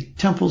the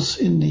temples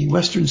in the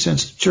Western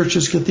sense,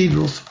 churches,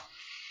 cathedrals,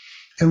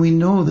 and we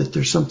know that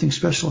there's something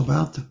special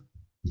about them.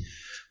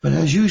 But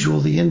as usual,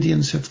 the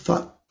Indians have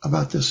thought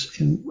about this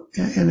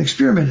and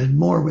experimented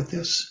more with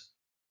this.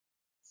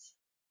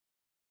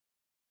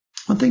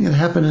 One thing that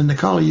happened in the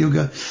Kali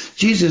Yuga,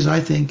 Jesus, I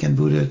think, and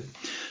Buddha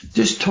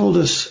just told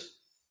us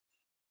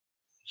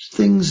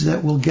things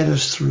that will get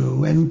us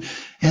through and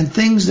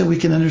things that we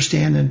can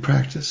understand and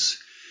practice,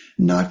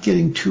 not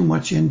getting too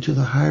much into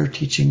the higher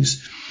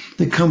teachings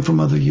that come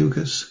from other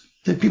yugas.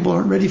 That people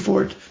aren't ready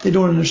for it, they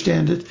don't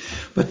understand it,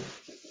 but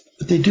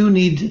they do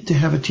need to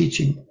have a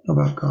teaching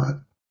about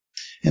God.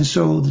 And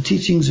so the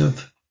teachings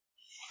of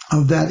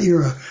that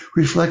era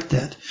reflect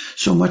that.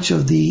 So much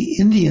of the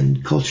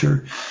Indian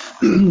culture,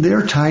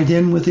 they're tied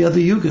in with the other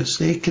yugas.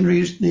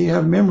 They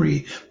have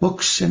memory,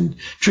 books, and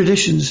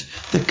traditions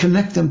that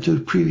connect them to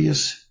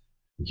previous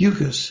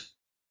yugas.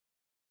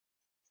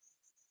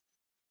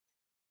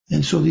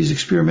 And so these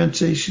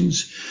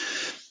experimentations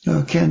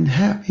can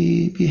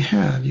be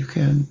had. You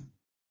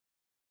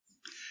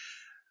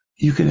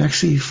can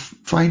actually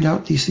find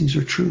out these things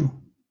are true.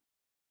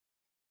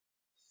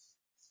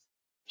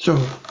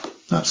 So,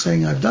 not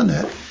saying I've done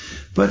that,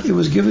 but it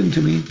was given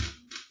to me,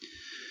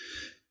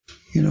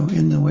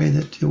 in the way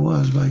that it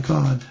was by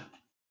God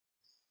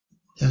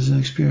as an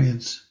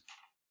experience.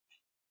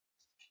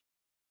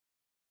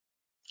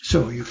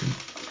 So you can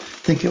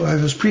think I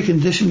was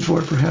preconditioned for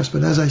it perhaps,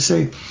 but as I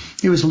say,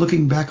 it was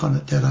looking back on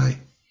it that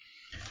I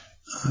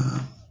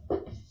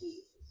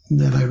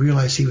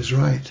realized he was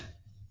right.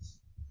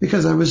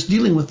 Because I was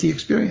dealing with the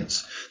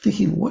experience,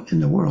 thinking, what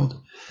in the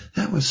world?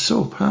 That was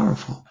so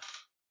powerful.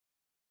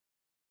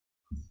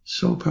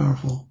 So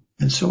powerful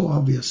and so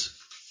obvious,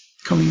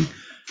 coming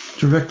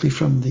directly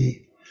from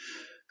the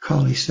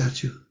Kali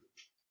statue.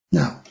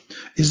 Now,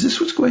 is this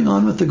what's going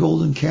on with the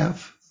golden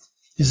calf?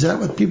 Is that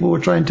what people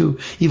were trying to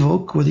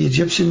evoke? Were the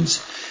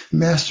Egyptians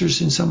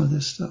masters in some of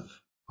this stuff?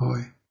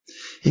 Boy,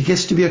 it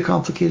gets to be a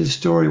complicated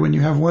story when you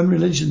have one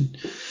religion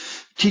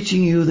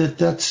teaching you that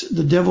that's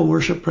the devil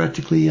worship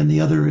practically, and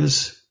the other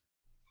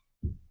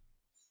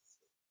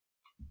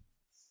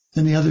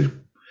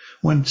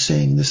one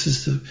saying this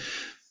is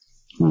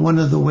one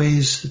of the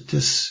ways that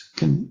this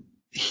can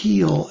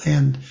heal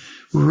and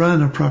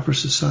run a proper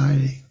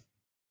society.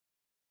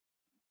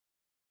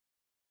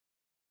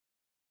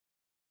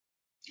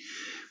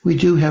 We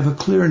do have a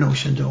clear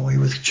notion, don't we,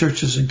 with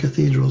churches and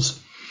cathedrals,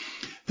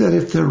 that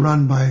if they're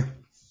run by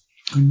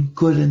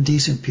good and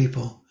decent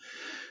people,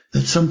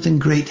 that something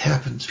great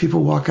happens.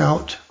 People walk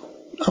out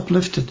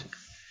uplifted.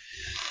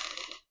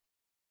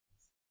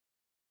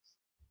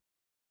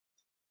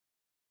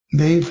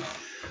 The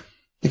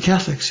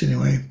Catholics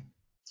anyway,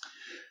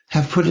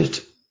 have put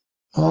it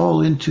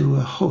all into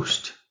a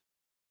host.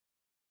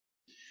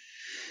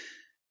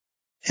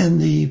 And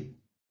the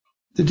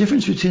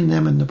difference between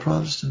them and the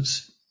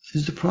Protestants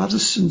is the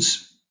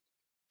Protestants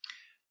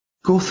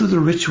go through the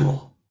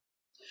ritual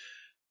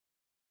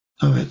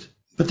of it,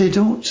 but they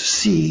don't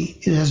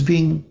see it as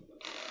being,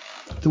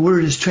 the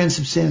word is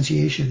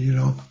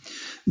transubstantiation,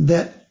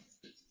 that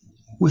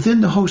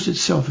within the host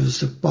itself is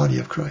the body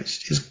of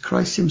Christ, is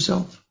Christ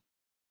himself.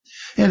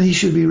 And he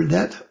should be,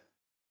 that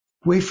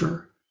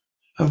wafer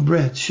of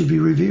bread should be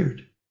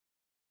revered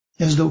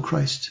as though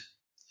Christ.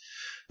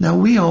 Now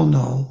we all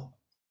know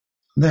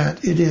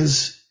that it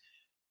is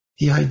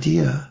the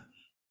idea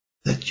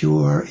that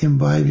you are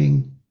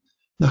imbibing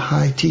the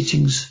high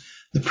teachings,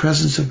 the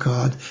presence of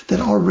God that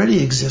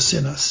already exists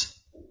in us.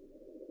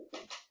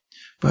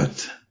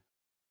 But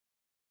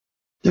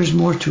there's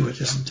more to it,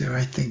 isn't there,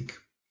 I think?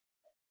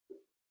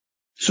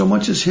 So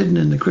much is hidden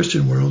in the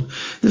Christian world.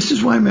 This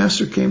is why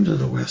Master came to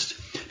the West,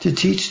 to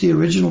teach the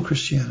original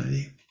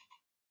Christianity.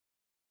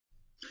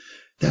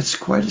 That's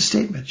quite a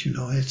statement,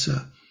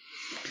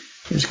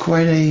 It's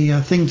quite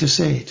a thing to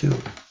say to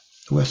the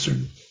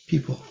Western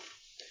people.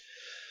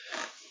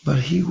 But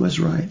he was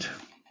right.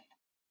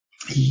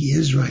 He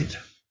is right.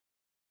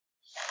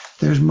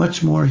 There's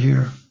much more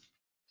here.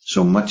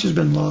 So much has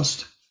been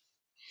lost.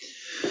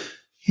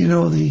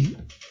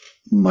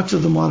 Much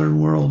of the modern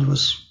world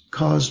was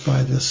caused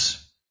by this.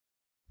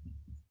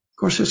 Of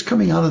course, it's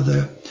coming out of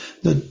the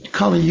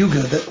Kali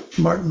Yuga that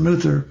Martin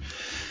Luther,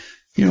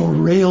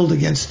 railed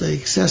against the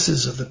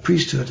excesses of the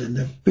priesthood and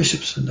the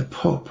bishops and the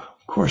Pope.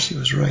 Of course, he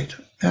was right.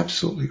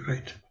 Absolutely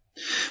right.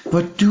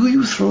 But do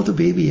you throw the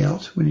baby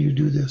out when you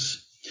do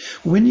this?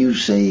 When you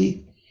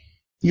say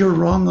you're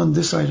wrong on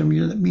this item,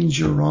 that means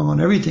you're wrong on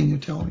everything you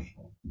tell me.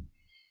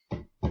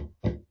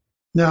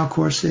 Now, of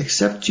course, they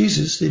accept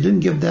Jesus. They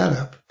didn't give that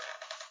up.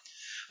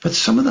 But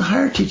some of the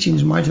higher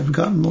teachings might have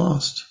gotten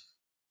lost.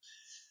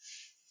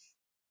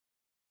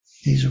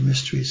 These are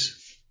mysteries.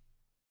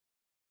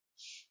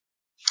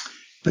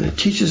 But it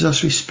teaches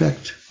us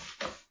respect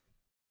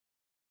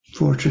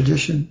for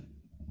tradition,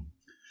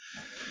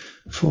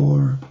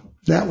 for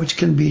that which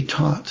can be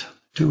taught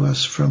to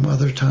us from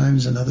other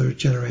times and other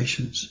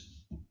generations.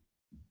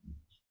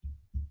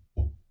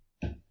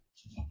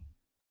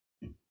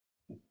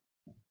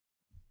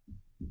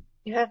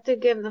 You have to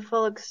give the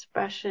full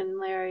expression,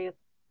 Larry.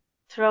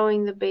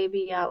 Throwing the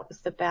baby out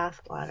with the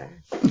bathwater.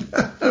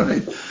 All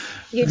right.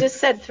 You just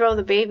said throw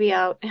the baby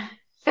out.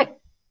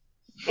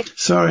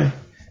 Sorry.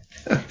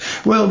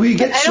 Well, we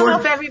get I don't know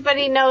if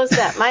everybody knows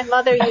that. My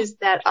mother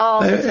used that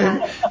all the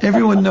time.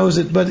 Everyone knows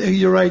it, but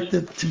you're right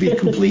that to be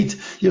complete,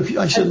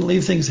 I shouldn't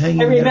leave things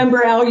hanging. I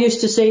remember Al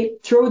used to say,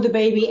 throw the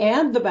baby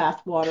and the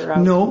bathwater out.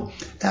 No,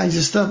 I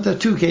just thought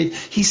that too, Kate.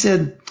 He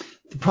said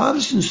the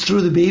Protestants threw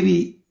the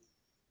baby.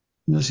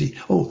 Let's see.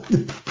 Oh,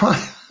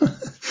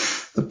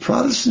 the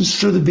Protestants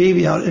threw the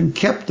baby out and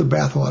kept the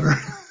bathwater.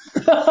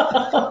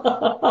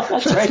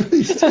 That's right.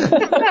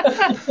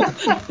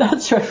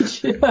 That's right.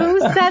 Who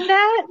said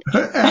that?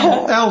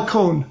 Al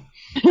Cohn.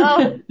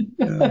 Oh.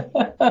 Yeah.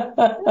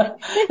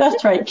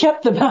 That's right.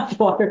 Kept the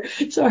bathwater.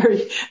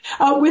 Sorry.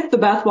 With the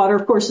bathwater,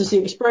 of course, is the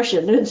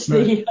expression. It's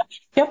the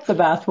kept the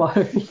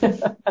bathwater.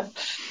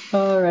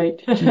 All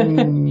right.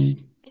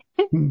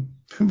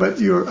 But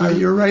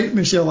you're right,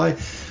 Michelle.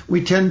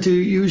 We tend to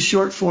use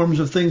short forms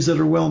of things that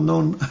are well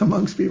known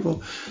amongst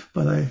people,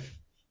 but I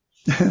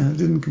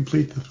didn't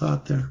complete the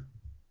thought there.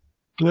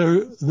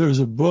 There's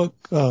a book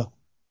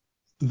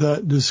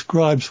that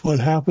describes what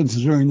happens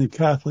during the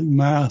Catholic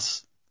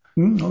Mass,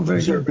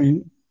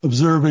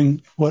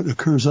 observing what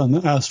occurs on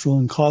the astral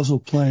and causal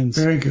planes.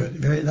 Very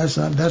good.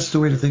 That's the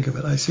way to think of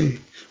it. I see.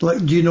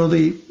 Do you know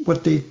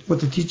what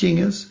the teaching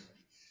is?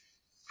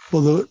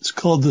 Well, it's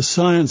called The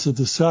Science of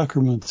the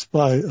Sacraments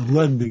by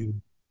Leadbeater.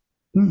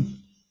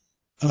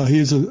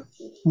 He's a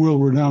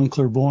world-renowned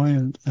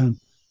clairvoyant, and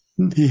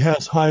he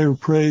has higher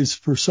praise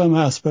for some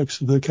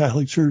aspects of the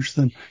Catholic Church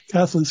than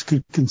Catholics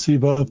could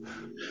conceive of.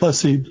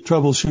 Plus, he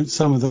troubleshoots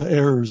some of the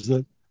errors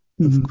that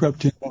have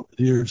crept in over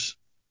the years.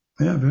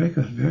 Yeah, very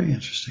good. Very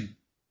interesting.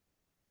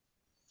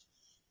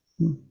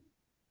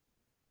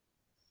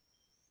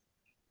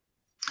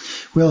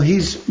 Well,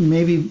 he's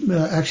maybe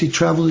actually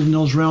traveled in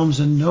those realms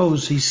and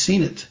knows he's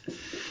seen it.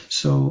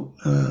 So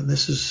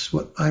this is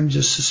what I'm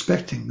just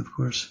suspecting, of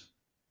course.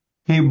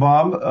 Hey,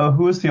 Bob,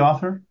 who is the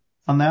author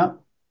on that?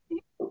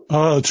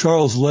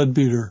 Charles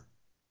Leadbeater.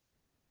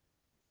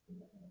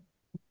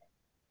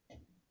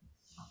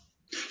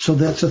 So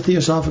that's a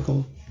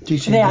theosophical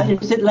teaching. Yeah,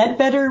 is it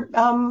Leadbeater,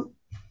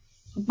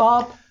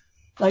 Bob?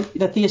 Like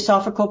the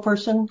theosophical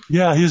person?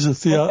 Yeah, he's a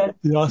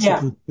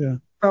theosophical. Yeah.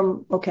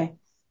 Okay.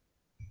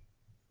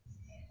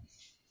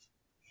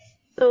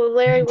 So,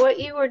 Larry, what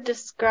you were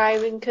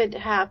describing could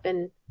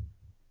happen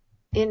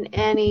in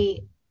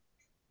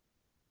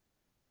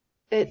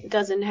it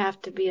doesn't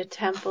have to be a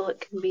temple.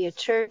 It can be a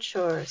church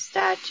or a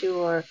statue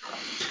or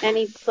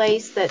any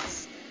place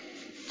that's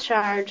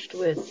charged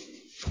with.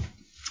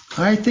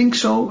 I think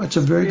so. It's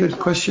a very good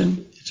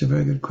question.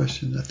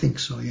 I think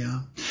so,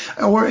 yeah.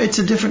 Or it's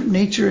a different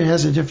nature. It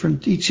has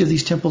each of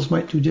these temples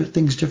might do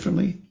things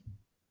differently.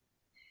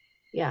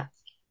 Yeah.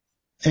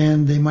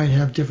 And they might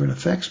have different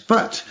effects.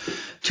 But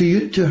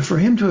for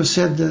him to have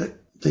said that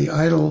the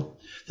idol,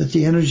 that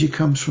the energy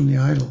comes from the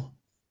idol,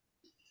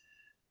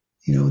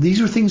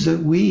 these are things that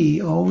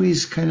we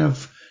always kind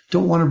of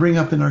don't want to bring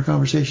up in our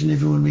conversation,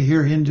 even when we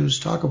hear Hindus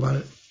talk about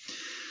it,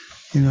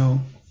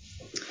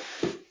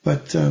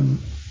 But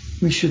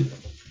we should,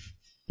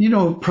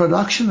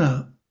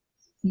 pradakshina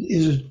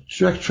is a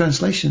direct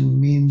translation,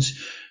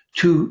 means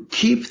to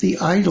keep the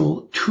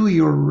idol to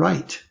your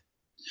right.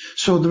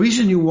 So the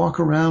reason you walk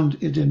around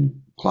it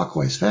in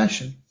clockwise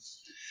fashion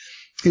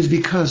is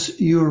because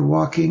you're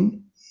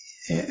walking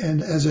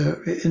and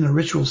in a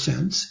ritual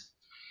sense,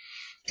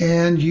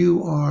 and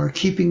you are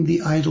keeping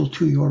the idol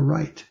to your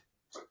right.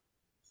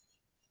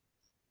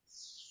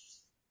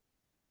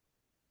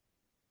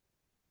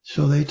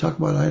 So they talk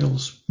about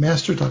idols.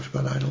 Master talks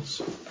about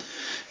idols.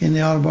 In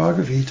the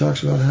autobiography, he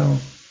talks about how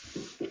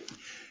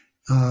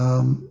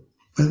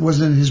it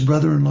wasn't his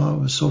brother-in-law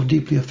was so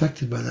deeply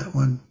affected by that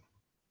one.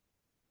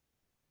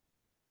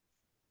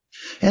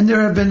 And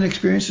there have been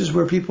experiences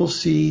where people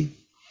see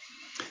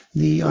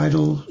the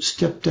idol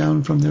step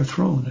down from their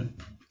throne and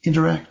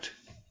interact.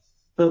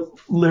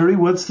 Larry,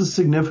 what's the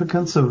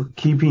significance of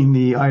keeping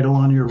the idol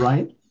on your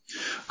right?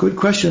 Good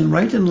question.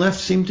 Right and left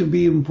seem to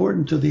be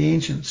important to the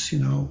ancients,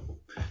 The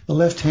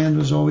left hand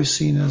was always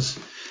seen as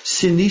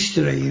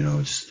sinistre,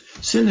 it's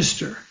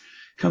sinister.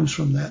 Comes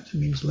from that. It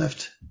means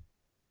left.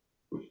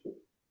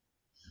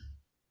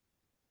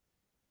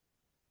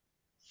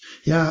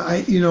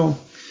 Yeah,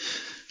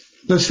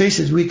 let's face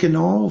it, we can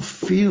all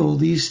feel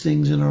these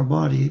things in our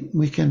body.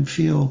 We can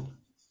feel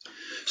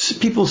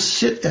people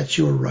sit at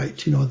your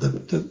right. You know,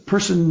 the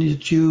person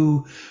that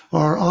you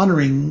are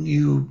honoring,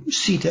 you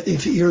seat at,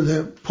 if you're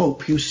the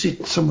Pope, you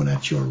sit someone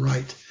at your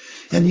right,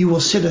 and you will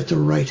sit at the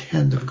right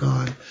hand of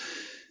God.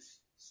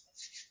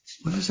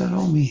 What does that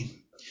all mean?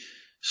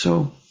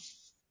 So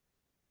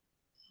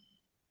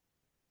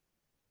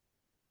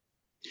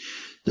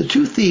the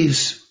two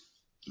thieves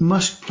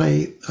must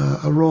play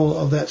a role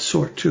of that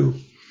sort too.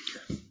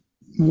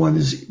 One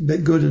is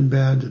good and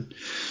bad. And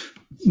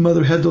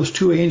Mother had those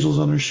two angels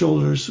on her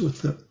shoulders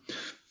with the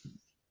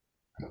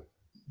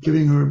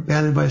giving her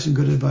bad advice and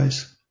good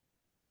advice.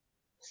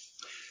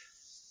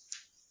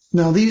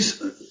 Now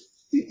these,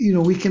 you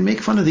know, we can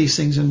make fun of these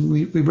things, and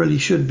we really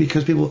should,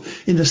 because people,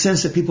 in the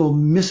sense that people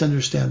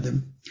misunderstand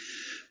them.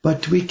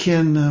 But we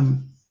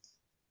can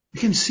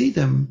see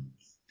them.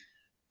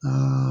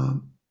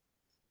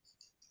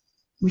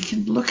 We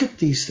can look at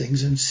these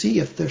things and see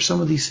if there's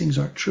some of these things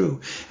aren't true.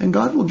 And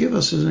God will give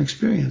us an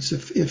experience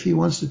if He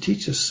wants to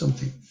teach us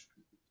something.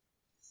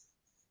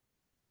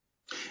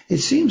 It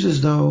seems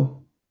as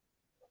though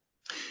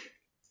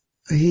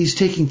He's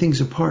taking things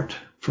apart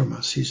from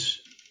us. He's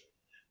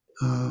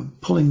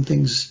pulling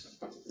things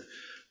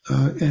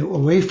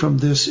away from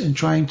this and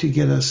trying to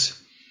get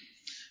us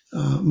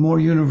more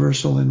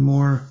universal and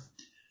more,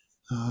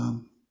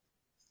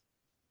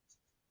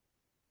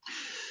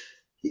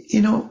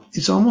 you know,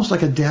 it's almost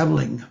like a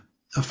dabbling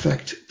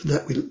effect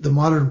that the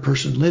modern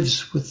person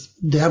lives with,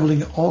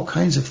 dabbling all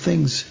kinds of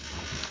things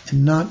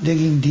and not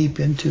digging deep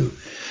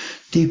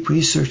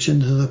research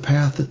into the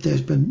path that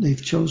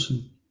they've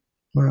chosen.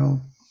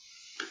 Well,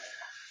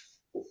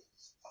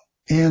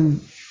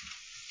 and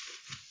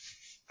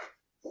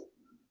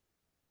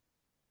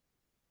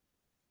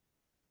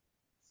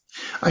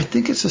I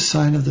think it's a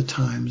sign of the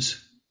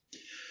times.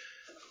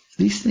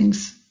 These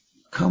things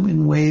come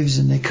in waves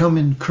and they come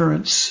in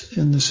currents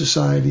in the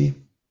society.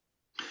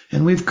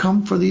 And we've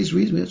come for these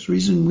reasons. That's the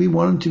reason we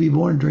want them to be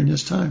born during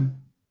this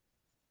time.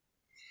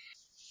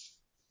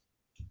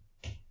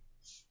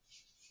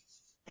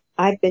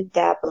 I've been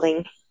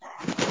dabbling.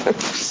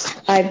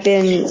 I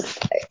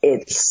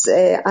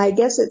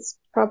guess it's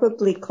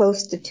probably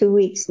close to 2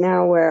 weeks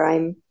now where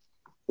I'm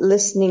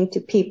listening to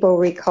people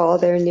recall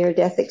their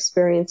near-death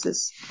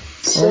experiences.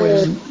 So,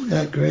 isn't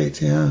that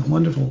great? Yeah,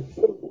 wonderful.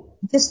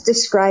 Just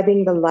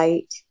describing the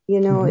light,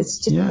 you know, it's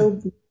just so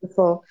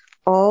beautiful.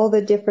 All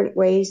the different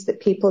ways that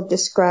people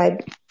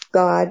describe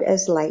God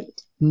as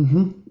light.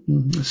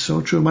 It's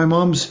so true. My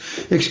mom's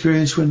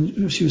experience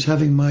when she was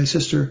having my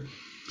sister,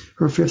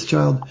 her fifth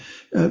child,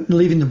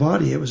 leaving the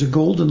body, it was a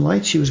golden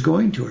light she was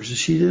going towards.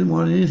 She didn't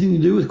want anything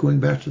to do with going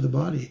back to the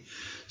body.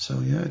 So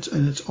yeah,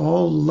 it's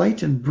all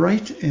light and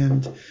bright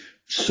and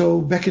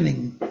so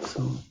beckoning.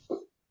 So,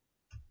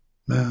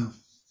 wow.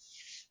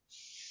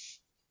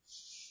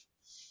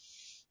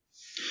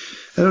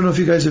 I don't know if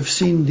you guys have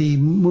seen the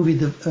movie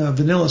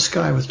Vanilla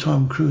Sky with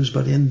Tom Cruise,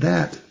 but in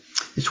that,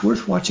 it's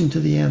worth watching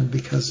to the end,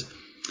 because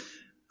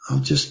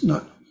I'll just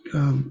not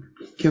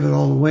give it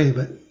all away,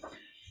 but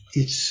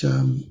it's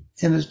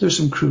there's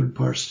some crude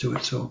parts to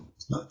it, so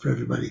it's not for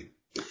everybody.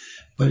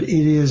 But it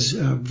is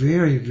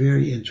very,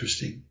 very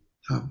interesting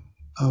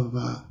of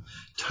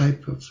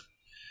type of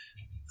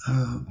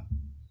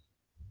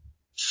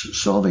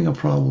solving a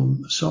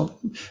problem,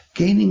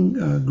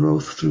 gaining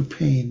growth through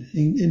pain,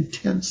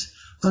 intense,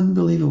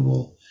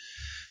 unbelievable,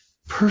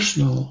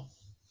 personal,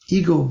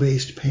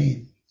 ego-based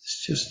pain.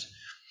 It's just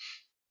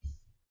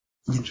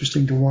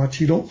interesting to watch.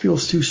 You don't feel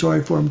too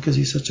sorry for him because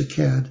he's such a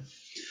cad,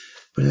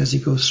 but as he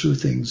goes through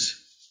things,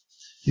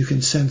 you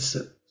can sense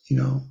that, you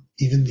know,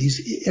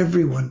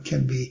 everyone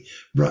can be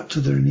brought to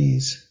their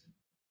knees.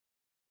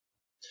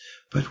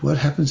 But what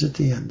happens at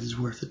the end is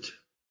worth it.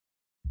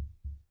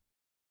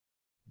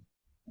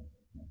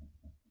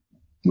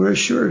 We're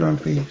assured,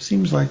 aren't we?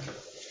 Seems like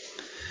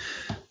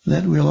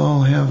that we'll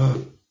all have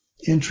a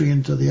entry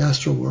into the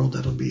astral world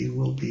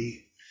will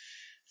be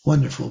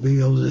wonderful. Be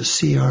able to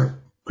see our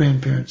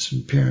grandparents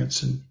and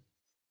parents, and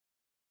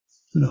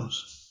who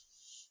knows.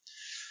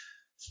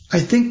 I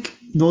think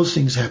those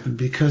things happen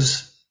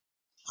because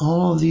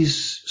all of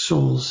these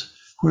souls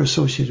we're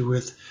associated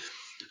with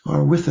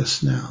are with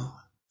us now,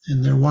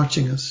 and they're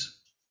watching us.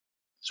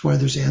 That's why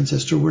there's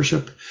ancestor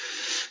worship.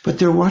 But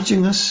they're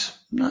watching us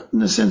not in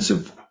the sense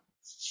of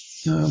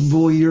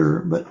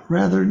voyeur, but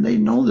rather they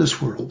know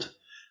this world.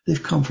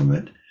 They've come from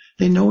it.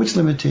 They know its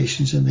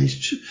limitations, and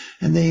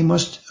they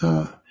must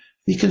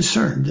be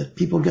concerned that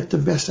people get the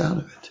best out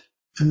of it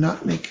and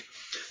not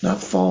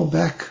fall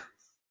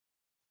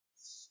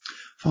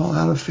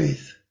out of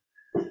faith.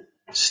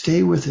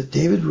 Stay with it.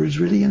 David was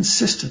really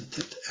insistent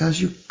that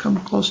as you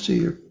come close to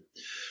your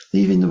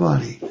leaving the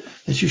body,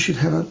 that you should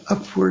have an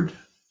upward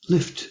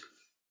lift.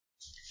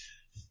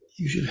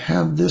 You should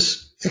have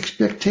this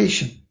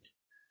expectation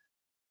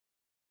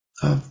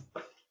of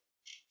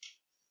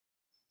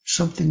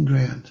something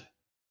grand.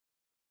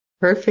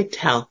 Perfect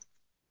health.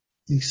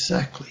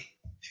 Exactly.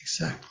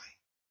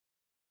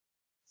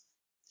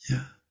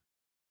 Yeah.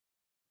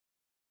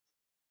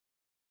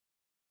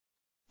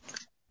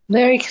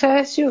 Larry, can I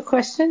ask you a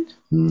question?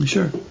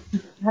 Sure.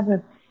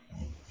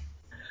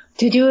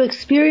 Did you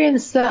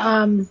experience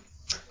the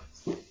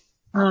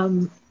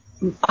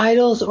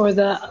idols or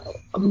the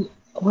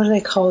what are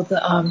they called?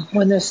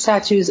 When there's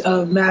statues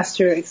of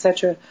Master,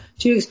 etc.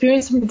 Do you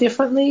experience them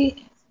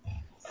differently,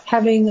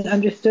 having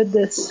understood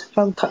this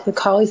from the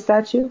Kali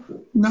statue?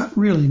 Not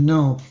really,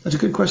 no. That's a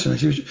good question.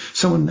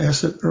 Someone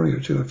asked it earlier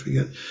too, I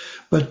forget.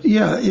 But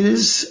yeah, it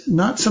is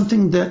not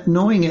something that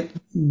knowing it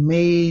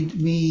made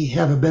me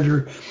have a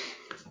better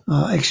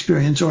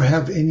experience or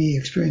have any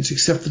experience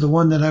except for the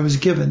one that I was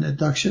given at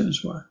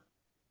Dakshineswar.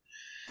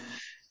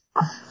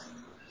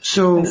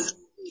 So,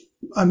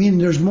 I mean,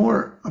 there's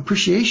more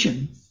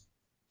appreciation.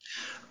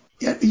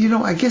 You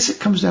know, I guess it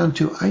comes down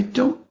to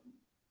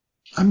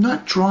I'm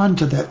not drawn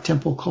to that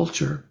temple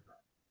culture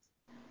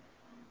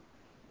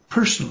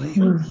personally.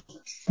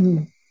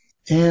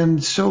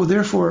 And so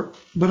therefore,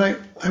 but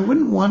I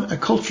wouldn't want a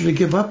culture to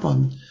give up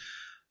on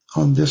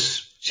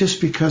this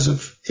just because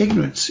of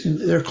ignorance. And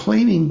they're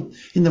claiming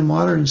in the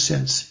modern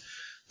sense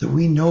that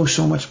we know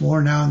so much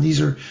more now. And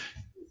these are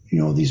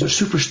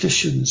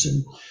superstitions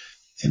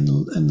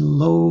and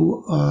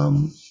low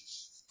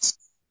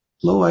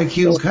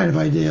IQ kind of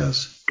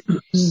ideas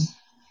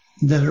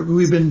that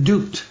we've been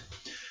duped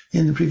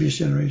in the previous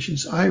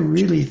generations. I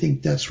really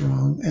think that's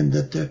wrong, and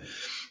that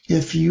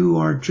if you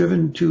are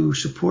driven to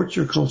support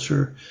your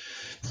culture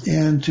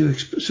and to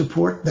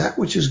support that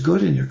which is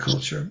good in your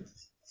culture,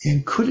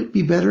 and could it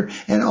be better?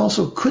 And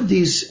also, could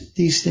these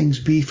things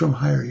be from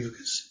higher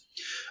yugas?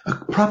 A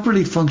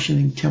properly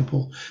functioning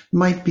temple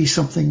might be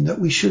something that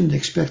we shouldn't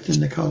expect in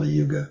the Kali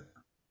Yuga.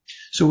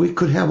 So we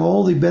could have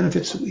all the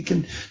benefits that we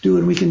can do,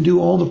 and we can do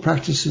all the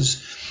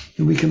practices,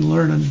 and we can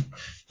learn.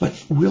 But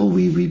will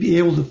we be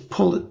able to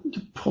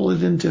pull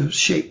it into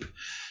shape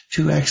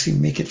to actually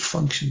make it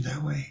function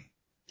that way?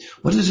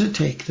 What does it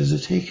take? Does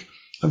it take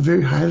a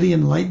very highly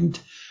enlightened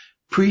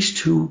priest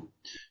who,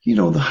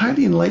 the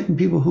highly enlightened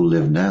people who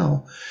live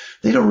now,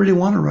 they don't really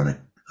want to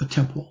run a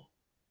temple.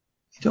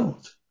 You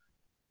don't.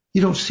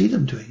 You don't see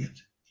them doing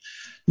it.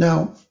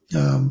 Now,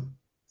 Ramana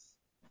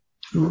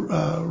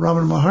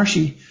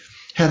Maharshi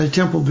had a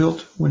temple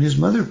built when his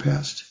mother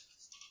passed,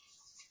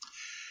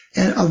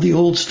 and of the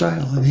old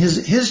style. And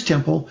his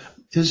temple,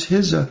 his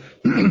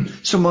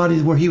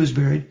samadhi where he was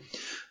buried,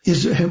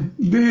 is a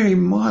very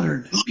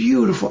modern,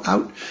 beautiful,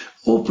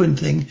 open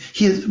thing.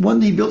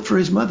 One he built for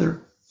his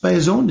mother by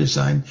his own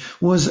design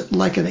was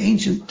like an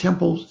ancient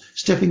temple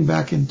stepping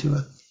back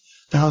into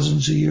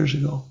thousands of years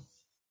ago.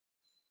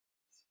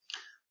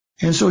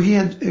 And so he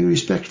had a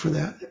respect for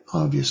that,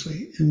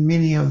 obviously. In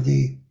many of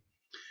the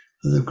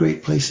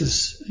great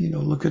places,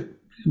 look at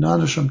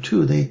Nanashram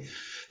too. They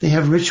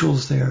have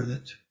rituals there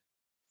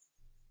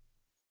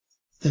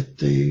that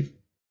they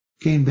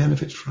gain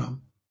benefits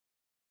from.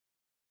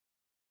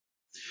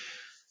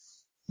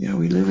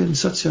 We live in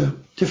such a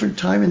different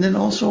time, and then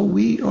also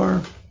we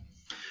are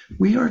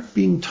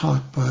being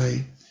taught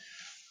by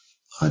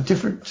a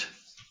different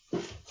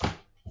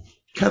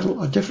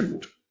a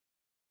different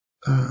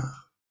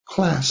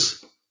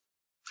class,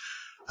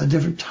 a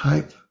different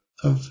type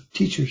of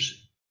teachers.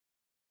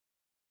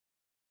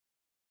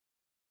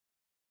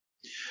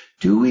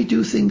 Do we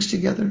do things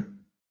together,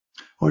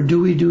 or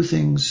do we do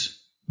things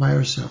by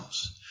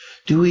ourselves?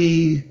 Do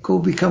we go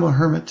become a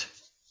hermit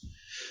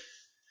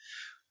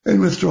and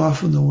withdraw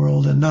from the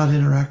world and not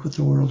interact with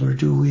the world? Or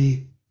do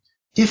we,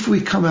 if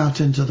we come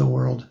out into the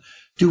world,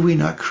 do we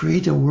not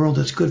create a world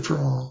that's good for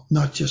all,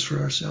 not just for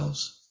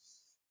ourselves?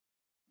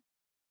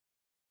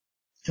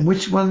 And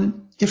which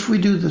one, if we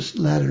do this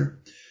latter,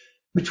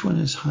 which one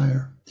is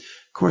higher?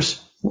 Of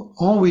course,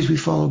 always we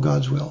follow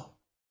God's will.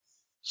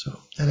 So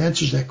that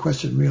answers that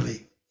question,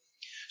 really.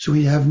 So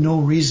we have no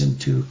reason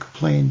to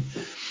complain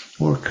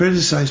or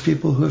criticize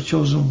people who have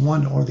chosen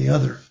one or the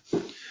other.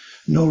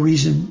 No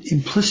reason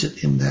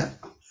implicit in that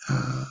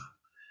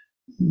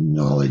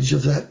knowledge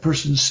of that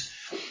person's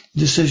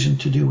decision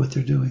to do what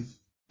they're doing.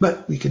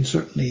 But we can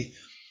certainly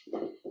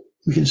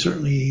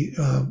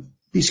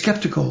be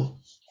skeptical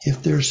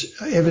if there's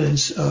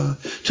evidence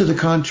to the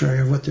contrary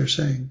of what they're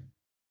saying.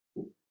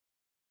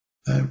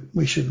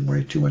 We shouldn't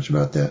worry too much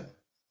about that.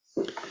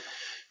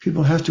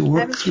 People have to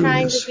work through this. I'm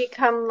trying to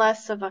become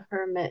less of a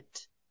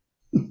hermit.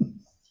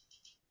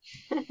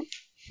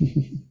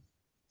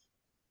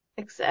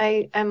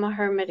 I'm a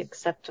hermit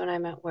except when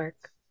I'm at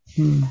work.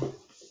 And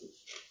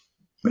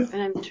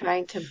I'm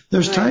trying to...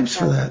 There's times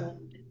for that.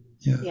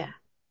 Yeah.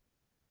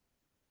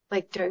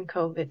 Like during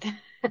COVID.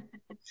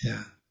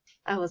 Yeah.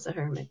 I was a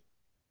hermit.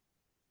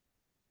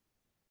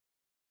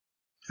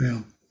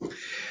 Well, a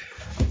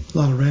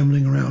lot of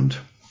rambling around.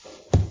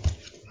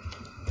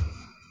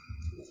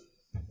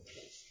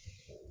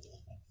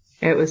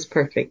 It was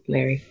perfect,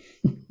 Larry.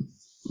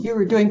 You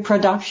were doing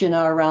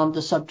pradakshina around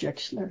the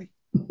subjects, Larry.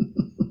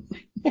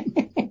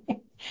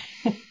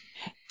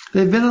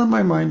 They've been on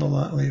my mind a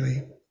lot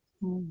lately.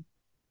 And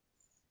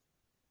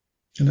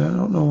I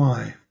don't know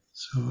why.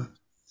 So it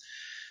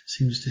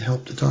seems to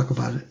help to talk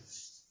about it.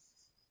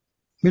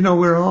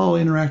 We're all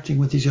interacting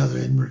with each other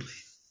inwardly.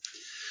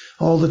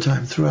 all the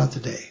time throughout the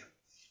day.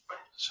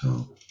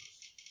 So.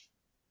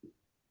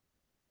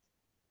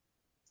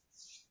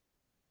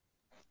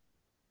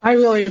 I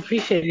really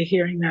appreciated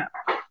hearing that,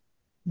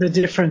 the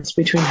difference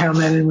between how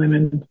men and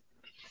women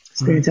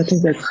experience. I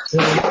think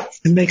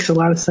it makes a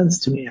lot of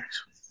sense to me,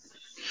 actually.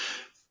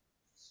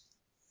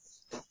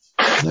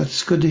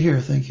 That's good to hear.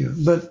 Thank you.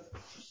 But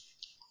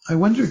I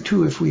wonder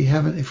too if we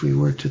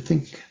were to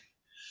think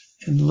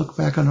and look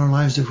back on our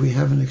lives, if we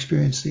haven't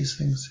experienced these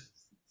things.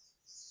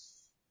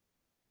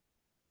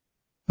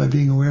 By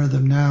being aware of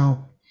them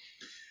now,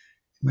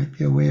 it might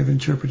be a way of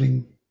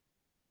interpreting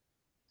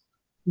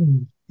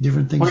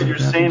different things. What you're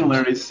saying,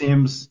 Larry,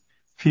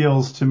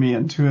 feels to me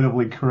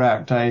intuitively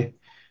correct. I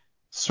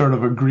sort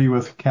of agree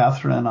with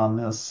Catherine on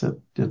this.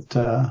 It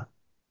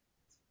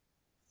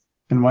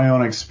in my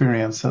own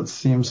experience, that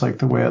seems like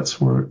the way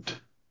it's worked.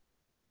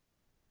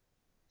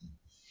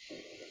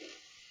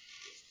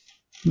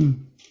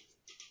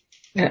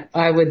 Yeah,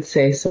 I would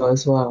say so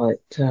as well.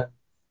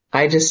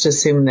 I just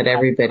assumed that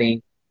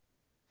everybody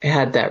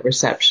had that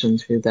reception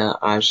through the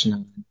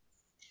ajna.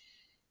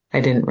 I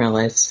didn't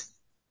realize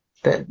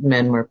that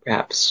men were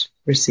perhaps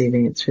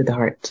receiving it through the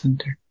heart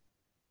center.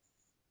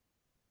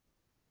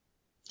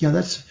 Yeah,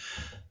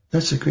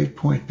 that's a great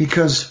point,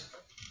 because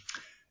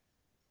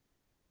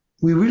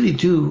we really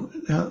do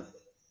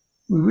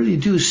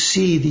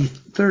see the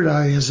third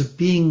eye as a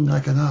being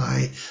like an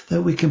eye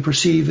that we can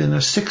perceive in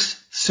a sixth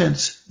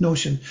sense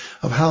notion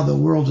of how the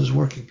world is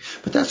working.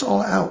 But that's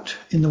all out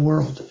in the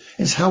world.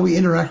 It's how we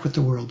interact with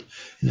the world,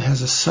 and it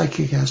has a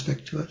psychic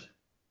aspect to it.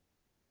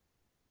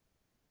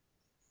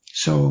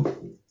 So,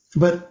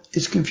 but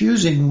it's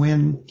confusing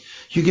when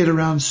you get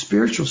around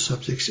spiritual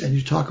subjects and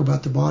you talk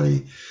about the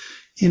body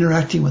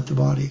interacting with the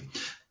body.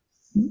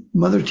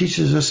 Mother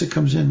teaches us it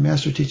comes in,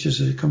 Master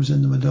teaches us it comes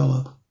in the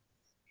medulla.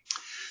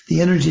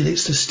 The energy that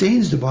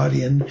sustains the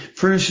body and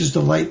furnishes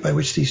the light by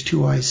which these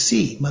two eyes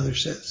see, Mother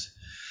says.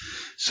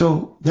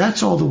 So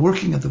that's all the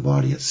working of the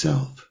body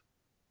itself.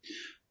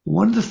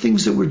 One of the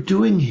things that we're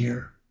doing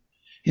here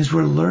is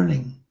we're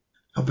learning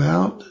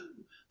about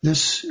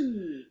this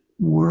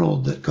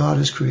world that God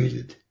has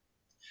created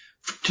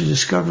to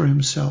discover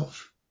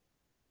himself.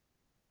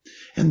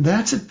 And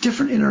that's a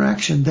different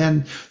interaction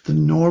than the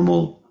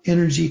normal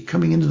energy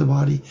coming into the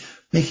body,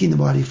 making the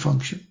body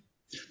function.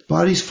 The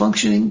body's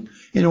functioning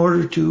in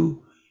order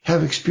to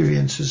have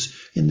experiences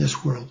in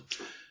this world.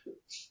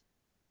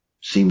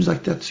 Seems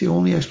like that's the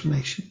only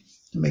explanation.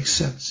 It makes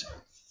sense.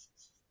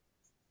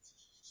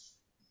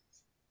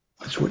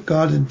 That's what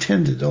God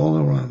intended all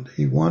around.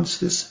 He wants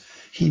this.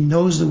 He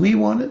knows that we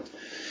want it.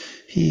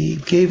 He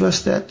gave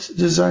us that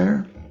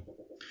desire.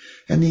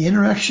 And the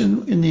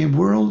interaction in the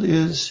world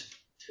is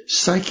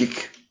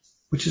psychic,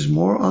 which is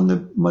more on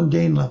the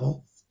mundane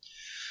level,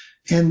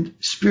 and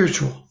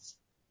spiritual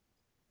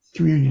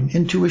communion,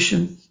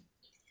 intuition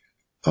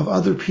of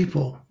other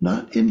people,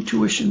 not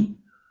intuition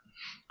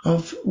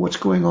of what's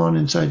going on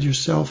inside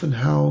yourself and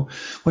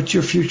what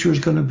your future is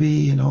going to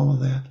be and all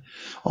of that.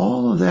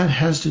 All of that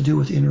has to do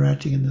with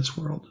interacting in this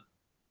world.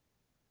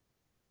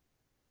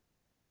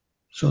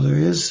 So there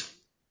is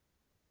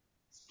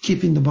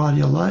keeping the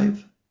body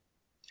alive,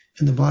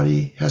 and the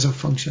body has a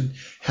function,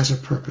 has a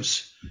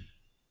purpose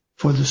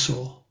for the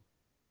soul.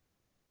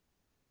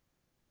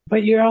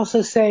 But you're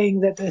also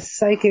saying that the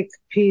psychic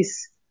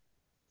piece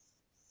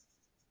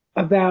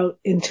about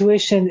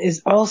intuition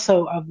is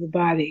also of the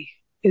body.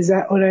 Is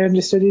that what I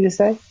understood you to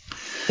say?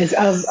 It's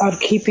of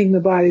keeping the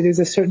body. There's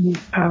a certain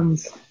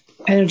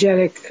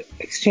energetic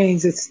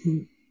exchange that's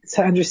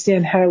to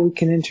understand how we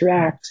can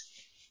interact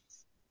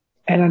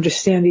and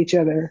understand each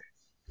other.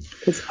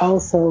 It's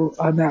also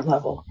on that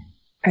level.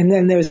 And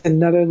then there's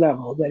another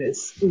level that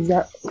is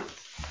that?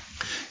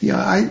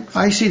 Yeah,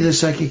 I see the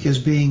psychic as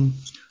being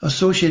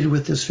associated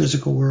with this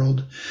physical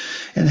world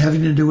and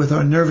having to do with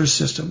our nervous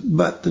system.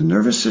 But the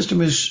nervous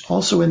system is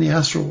also in the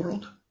astral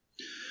world.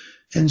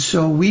 And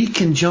so we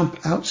can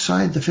jump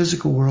outside the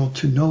physical world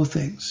to know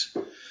things.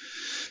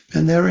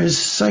 And there is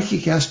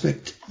psychic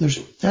aspect. There's,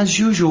 as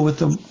usual with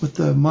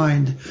the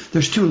mind,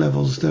 there's two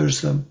levels.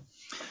 There's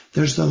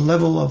the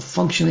level of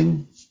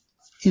functioning,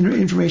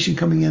 information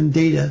coming in,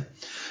 data.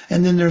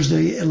 And then there's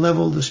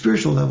the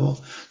spiritual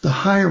level, the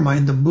higher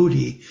mind, the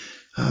buddhi,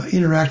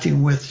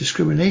 interacting with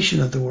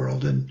discrimination of the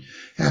world and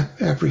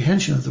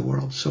apprehension of the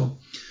world. So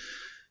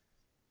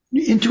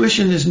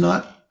intuition is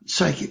not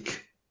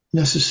psychic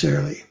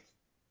necessarily.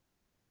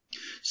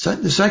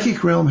 The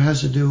psychic realm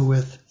has to do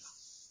with,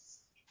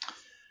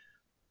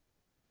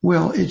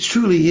 well, it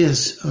truly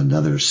is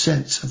another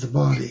sense of the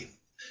body.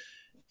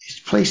 It's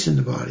placed in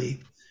the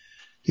body,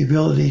 the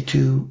ability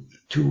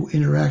to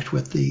interact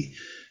with the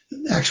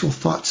actual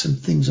thoughts and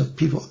things of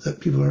people that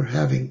people are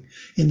having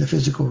in the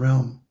physical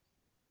realm.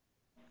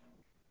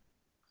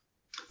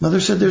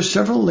 Mother said there's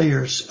several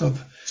layers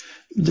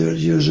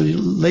there's a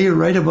layer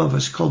right above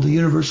us called the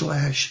universal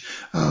ash,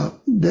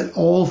 that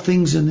all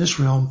things in this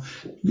realm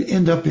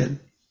end up in.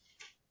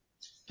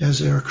 As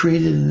they are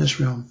created in this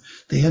realm,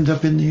 they end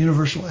up in the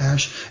universal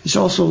ash. It's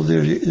also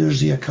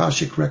there's the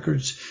Akashic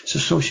records. It's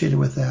associated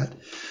with that.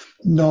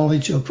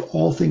 knowledge of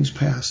all things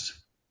past.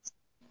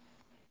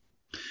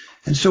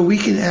 And so we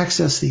can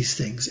access these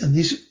things, and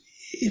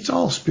it's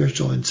all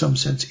spiritual in some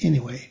sense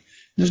anyway.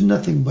 There's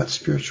nothing but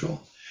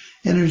spiritual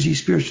energy,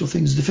 spiritual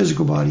things. The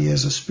physical body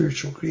is a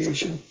spiritual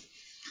creation.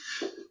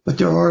 But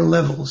there are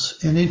levels,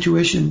 and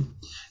intuition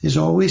is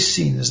always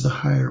seen as the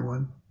higher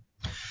one.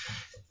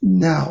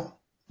 Now,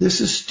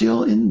 this is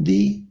still in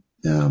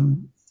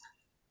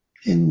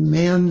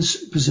man's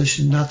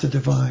position, not the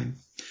divine.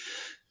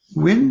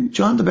 When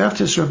John the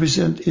Baptist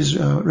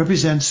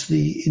represents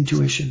the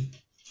intuition,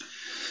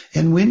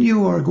 and when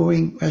you are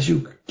going, as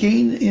you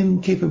gain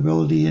in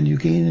capability and you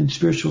gain in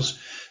spiritual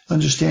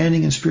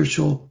understanding and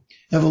spiritual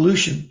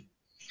evolution,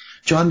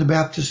 John the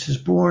Baptist is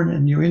born,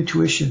 and your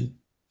intuition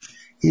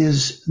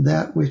is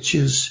that which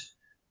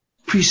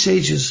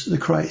presages the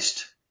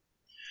Christ.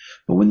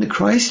 But when the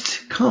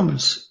Christ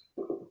comes,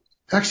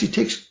 actually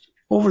takes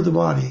over the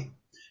body,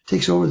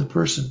 takes over the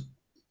person,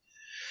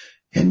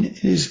 and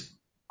is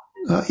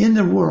in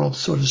the world,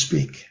 so to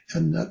speak.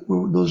 And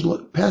those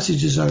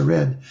passages I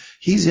read,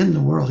 he's in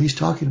the world, he's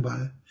talking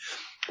about it.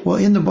 Well,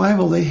 in the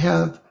Bible, they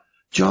have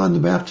John the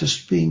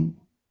Baptist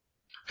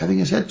having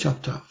his head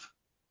chopped off.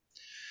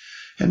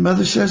 And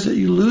Mother says that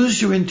you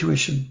lose your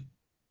intuition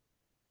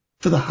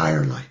for the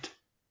higher light,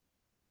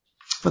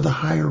 for the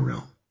higher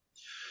realm.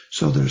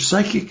 So there's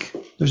psychic,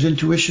 there's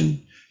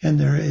intuition, and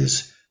there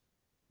is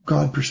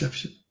God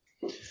perception.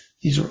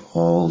 These are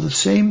all the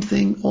same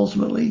thing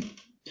ultimately,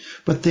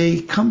 but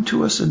they come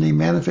to us and they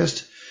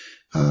manifest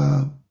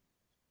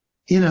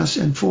in us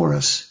and for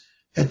us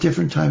at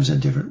different times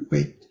and different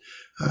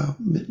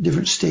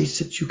states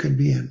that you can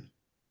be in.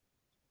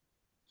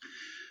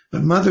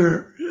 But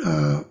Mother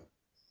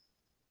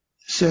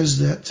says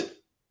that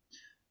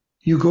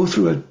you go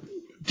through a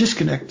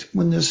disconnect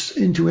when this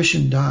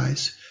intuition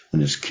dies,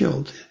 when it's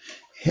killed,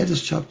 head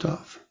is chopped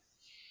off.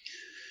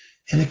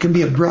 And it can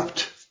be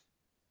abrupt,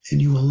 and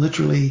you will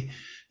literally,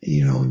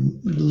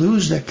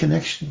 lose that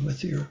connection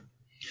with your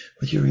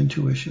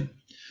intuition.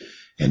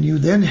 And you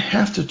then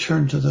have to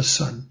turn to the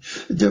Son.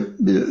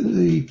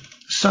 The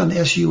Son,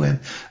 S-U-N.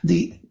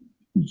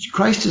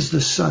 Christ is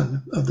the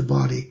Son of the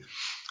body,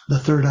 the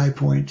third eye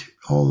point,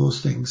 all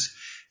those things.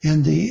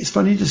 And it's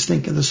funny to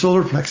think of the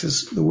solar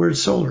plexus, the word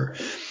solar,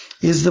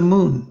 is the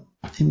moon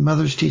in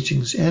Mother's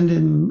teachings. And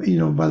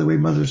in, by the way,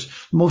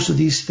 most of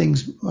these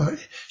things,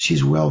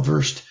 she's well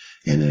versed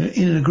and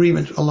in an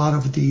agreement a lot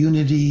of the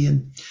unity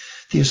and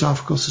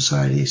Theosophical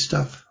Society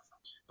stuff.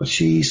 But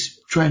she's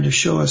trying to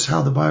show us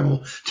how the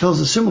Bible tells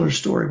a similar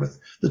story with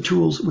the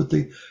tools, with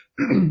the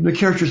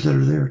characters that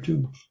are there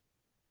too.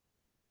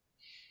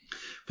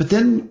 But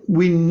then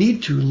we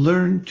need to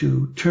learn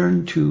to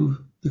turn to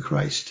the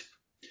Christ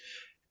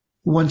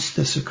once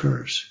this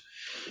occurs.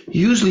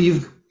 Usually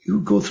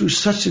you go through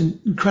such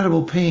an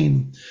incredible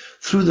pain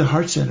through the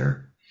heart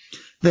center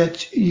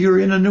that you're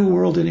in a new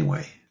world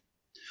anyway.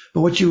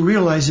 But what you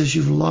realize is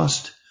you've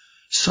lost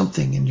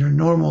something in your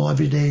normal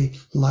everyday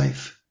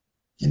life,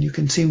 and you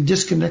can seem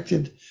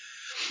disconnected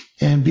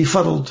and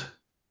befuddled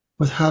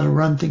with how to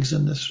run things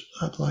in this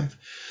life.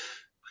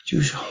 But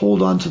you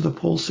hold on to the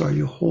pulsar,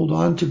 you hold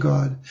on to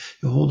God,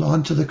 you hold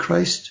on to the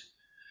Christ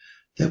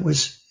that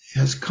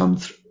has come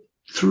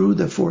through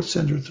the fourth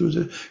center, through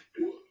the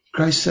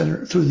Christ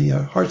center, through the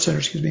heart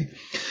center,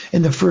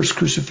 in the first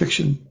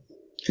crucifixion,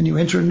 and you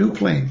enter a new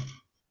plane.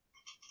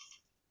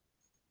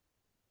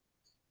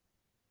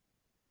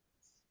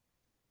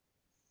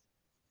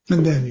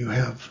 And then you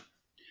have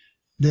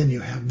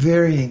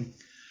varying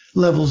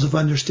levels of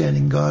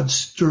understanding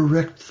God's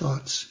direct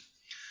thoughts.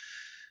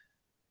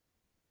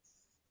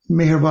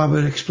 Meher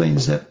Baba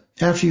explains that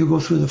after you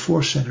go through the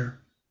fourth center,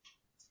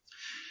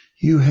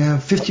 you have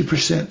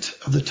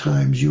 50% of the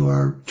times you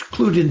are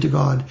clued into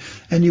God,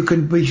 and you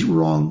can be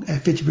wrong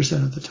at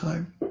 50% of the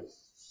time.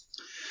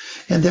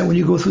 And that when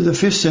you go through the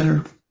fifth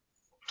center,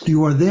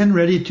 you are then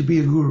ready to be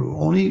a guru.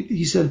 Only,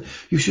 he said,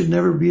 you should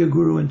never be a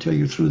guru until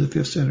you're through the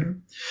fifth center.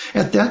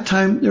 At that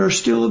time, there is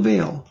still a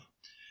veil.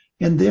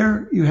 And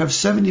there you have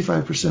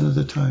 75% of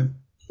the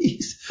time.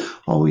 He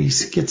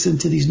always gets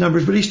into these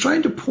numbers, but he's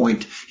trying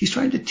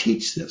to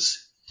teach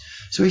this.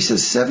 So he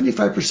says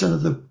 75%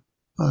 of the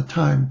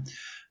time,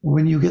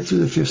 when you get through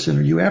the fifth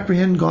center, you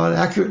apprehend God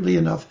accurately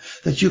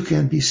enough that you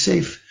can be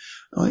safe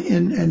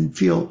and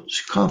feel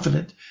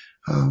confident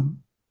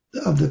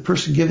of the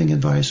person giving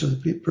advice or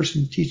the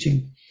person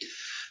teaching,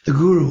 the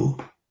guru,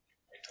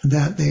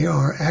 that they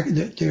are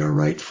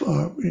right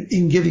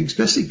in giving,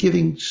 especially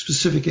giving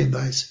specific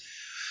advice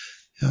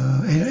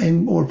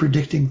and or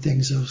predicting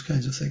things, those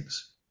kinds of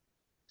things.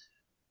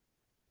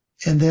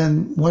 And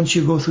then once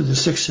you go through the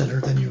sixth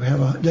center, then you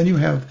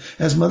have,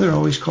 as Mother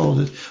always called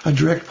it, a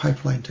direct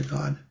pipeline to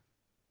God.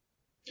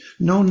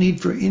 No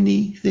need for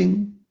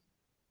anything,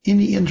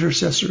 any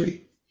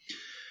intercessory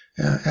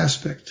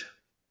aspect.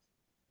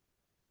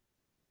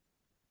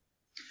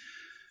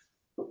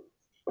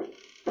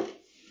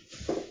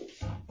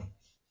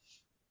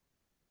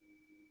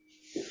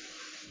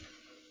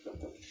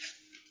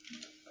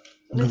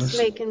 It's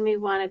making me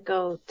want to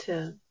go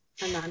to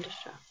Ananda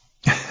Shah.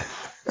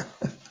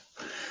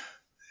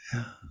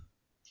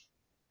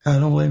 I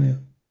don't blame you.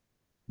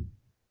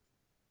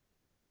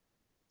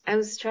 I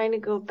was trying to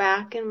go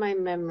back in my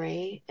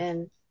memory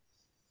and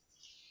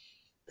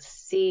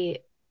see,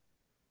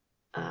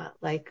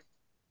 like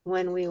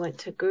when we went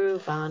to Guru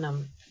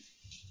Vanam,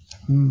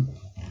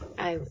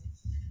 I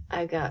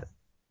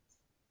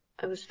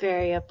was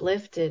very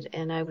uplifted,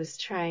 and I was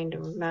trying to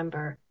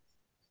remember,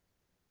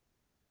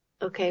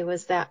 okay,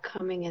 was that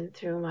coming in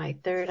through my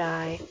third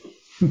eye?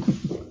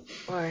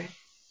 Or,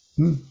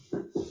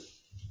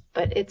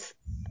 but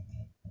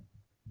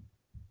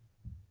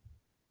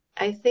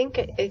I think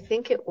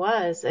it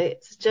was.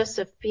 It's just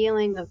a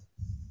feeling of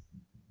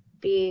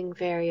being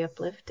very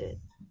uplifted.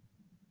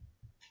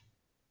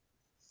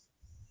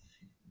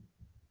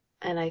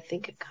 And I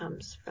think it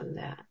comes from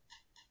that.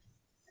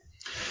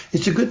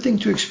 It's a good thing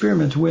to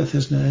experiment with,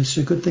 isn't it? It's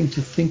a good thing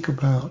to think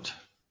about,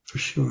 for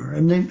sure.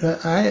 And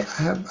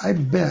I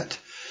bet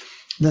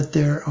that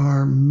there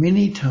are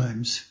many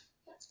times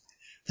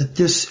that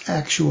this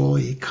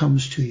actually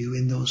comes to you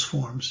in those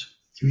forms.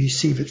 You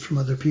receive it from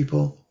other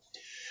people,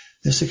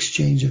 this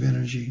exchange of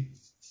energy.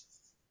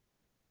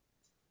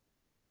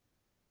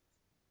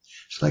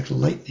 It's like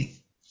lightning,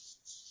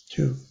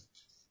 too.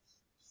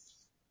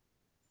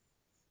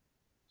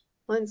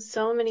 When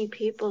so many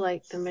people,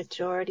 like the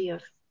majority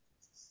of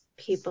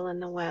people in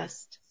the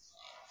West,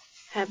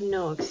 have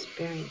no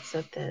experience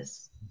of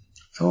this.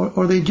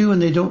 Or they do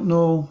and they don't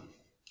know,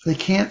 they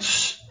can't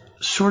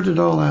sort it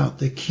all out.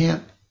 They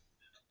can't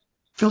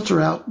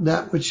filter out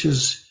that which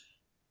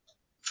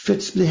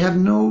fits. They have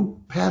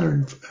no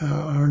pattern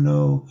or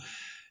no,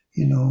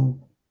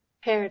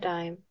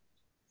 paradigm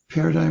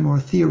or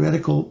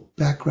theoretical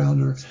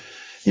background or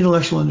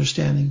intellectual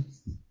understanding.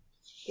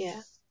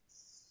 Yeah.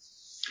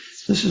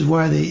 This is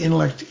why the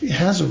intellect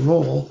has a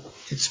role.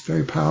 It's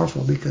very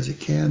powerful because it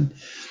can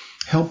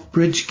help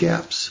bridge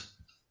gaps.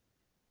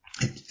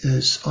 It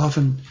is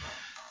often,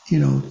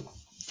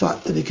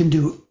 thought that it can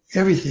do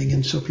everything,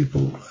 and so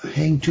people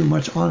hang too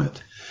much on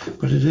it.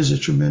 But it is a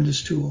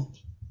tremendous tool.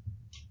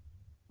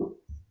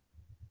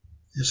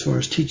 As far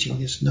as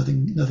teaching,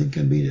 nothing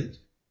can beat it.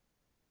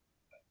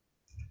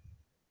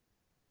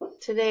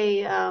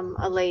 Today,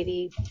 a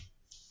lady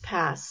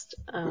passed,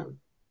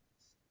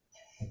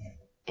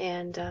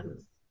 and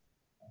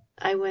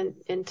I went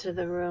into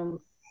the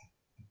room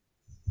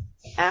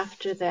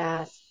after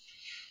that,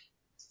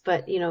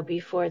 but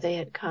before they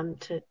had come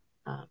to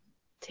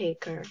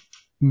take her.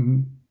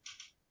 Mm-hmm.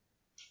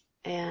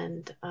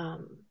 And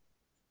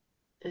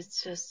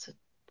it's just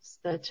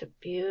such a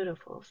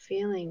beautiful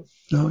feeling.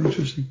 Oh,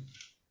 interesting.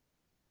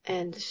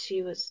 And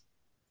she was,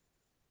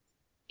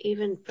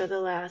 even for the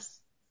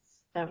last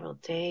several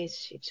days,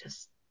 she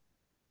just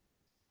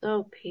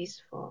so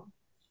peaceful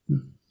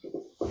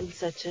and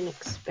such an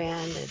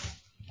expanded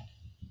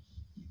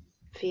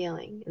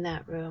feeling in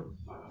that room.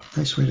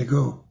 Nice way to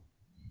go.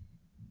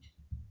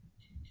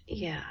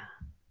 Yeah.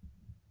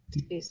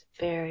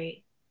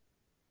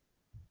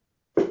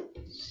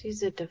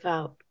 She's a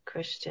devout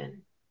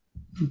Christian.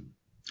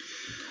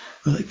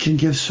 Well, it can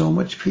give so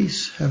much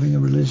peace having a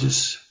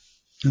religious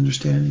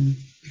understanding,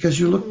 because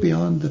you look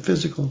beyond the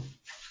physical.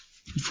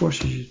 It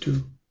forces you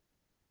to,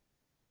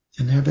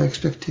 and have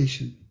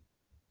expectation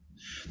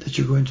that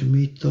you're going to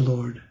meet the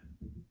Lord.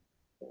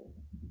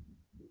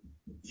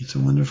 It's a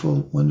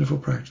wonderful, wonderful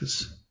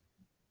practice.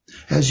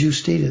 As you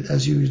state it,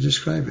 as you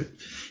describe it,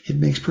 it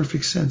makes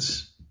perfect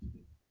sense.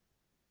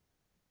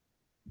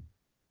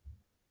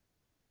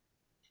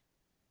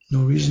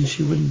 No reason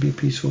she wouldn't be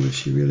peaceful if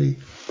she really,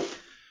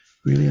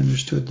 really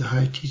understood the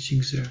high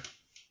teachings there.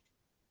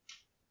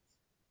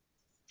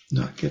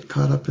 Not get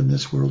caught up in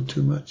this world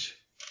too much.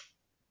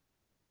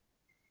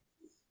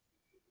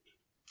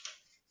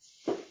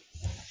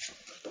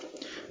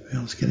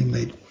 Well, it's getting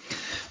late.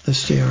 Let's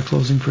say our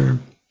closing prayer.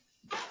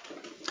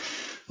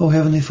 Oh,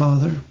 Heavenly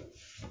Father.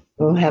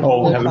 Oh,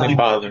 Heavenly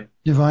Father.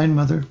 Divine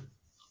Mother.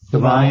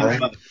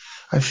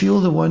 I feel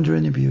the wonder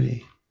and the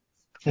beauty.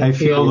 I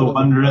feel the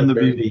wonder and the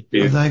beauty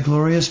of thy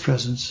glorious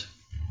presence.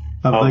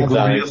 Of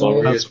thy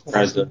glorious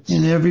presence.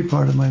 In every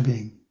part of my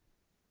being.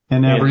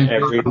 In every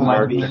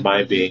part of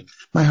my being.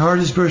 My heart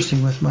is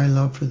bursting with my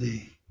love for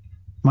thee.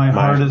 My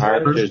heart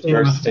is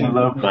bursting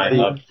with my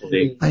love for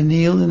thee. I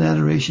kneel in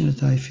adoration at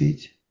thy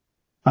feet.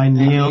 I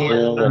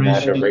kneel in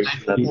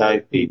adoration at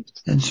thy feet.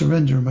 And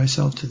surrender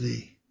myself to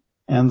thee.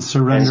 And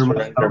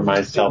surrender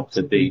myself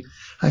to thee.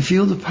 I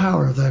feel the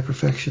power of thy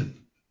perfection.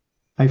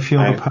 I feel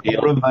the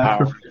power of thy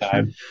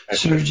perfection.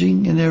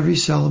 Surging in every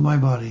cell of my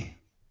body.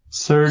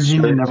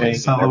 Surging in every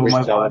cell of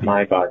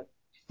my body.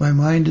 My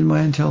mind and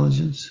my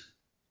intelligence.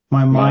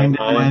 My mind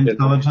and my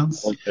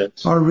intelligence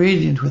are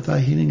radiant with thy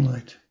healing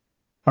light.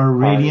 Are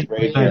radiant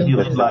with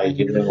thy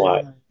healing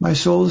light. My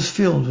soul is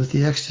filled with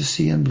the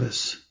ecstasy and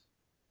bliss.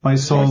 My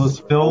soul is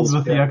filled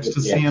with the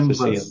ecstasy and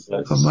bliss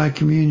of my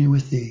communion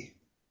with thee.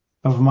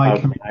 Of my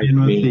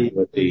communion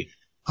with thee.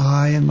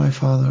 I and my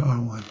Father are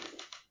one.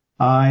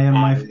 I and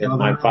my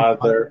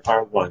Father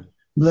are one.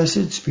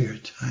 Blessed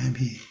Spirit, I am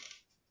He.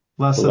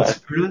 Blessed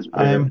Spirit,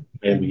 I am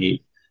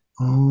He.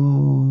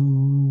 Oh.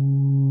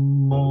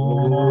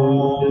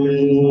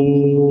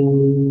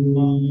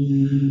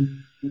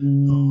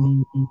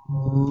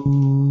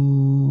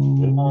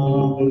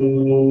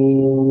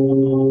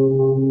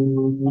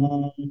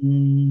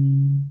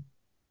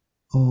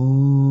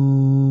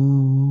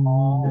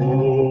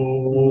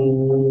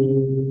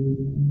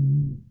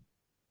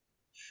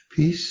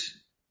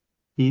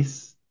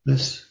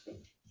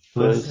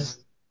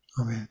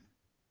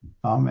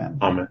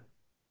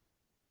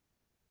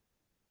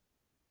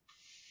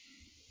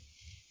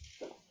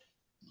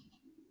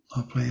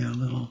 I'll play a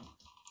little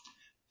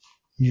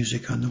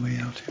music on the way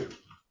out here.